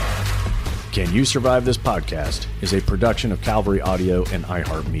 Can You Survive This Podcast is a production of Calvary Audio and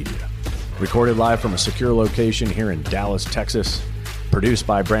iHeartMedia. Recorded live from a secure location here in Dallas, Texas. Produced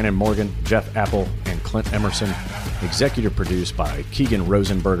by Brandon Morgan, Jeff Apple, and Clint Emerson. Executive produced by Keegan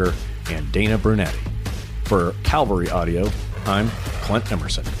Rosenberger and Dana Brunetti. For Calvary Audio, I'm Clint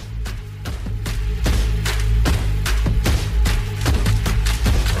Emerson.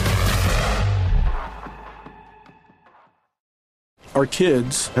 Our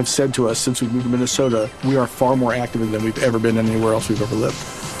kids have said to us since we moved to Minnesota, we are far more active than we've ever been anywhere else we've ever lived.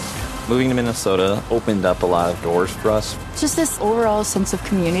 Moving to Minnesota opened up a lot of doors for us. Just this overall sense of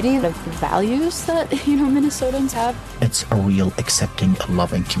community, of values that, Minnesotans have. It's a real accepting,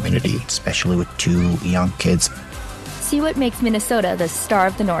 loving community, especially with 2 young kids. See what makes Minnesota the star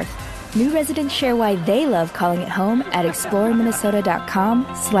of the North. New residents share why they love calling it home at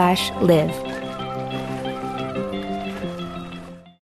exploreminnesota.com/live.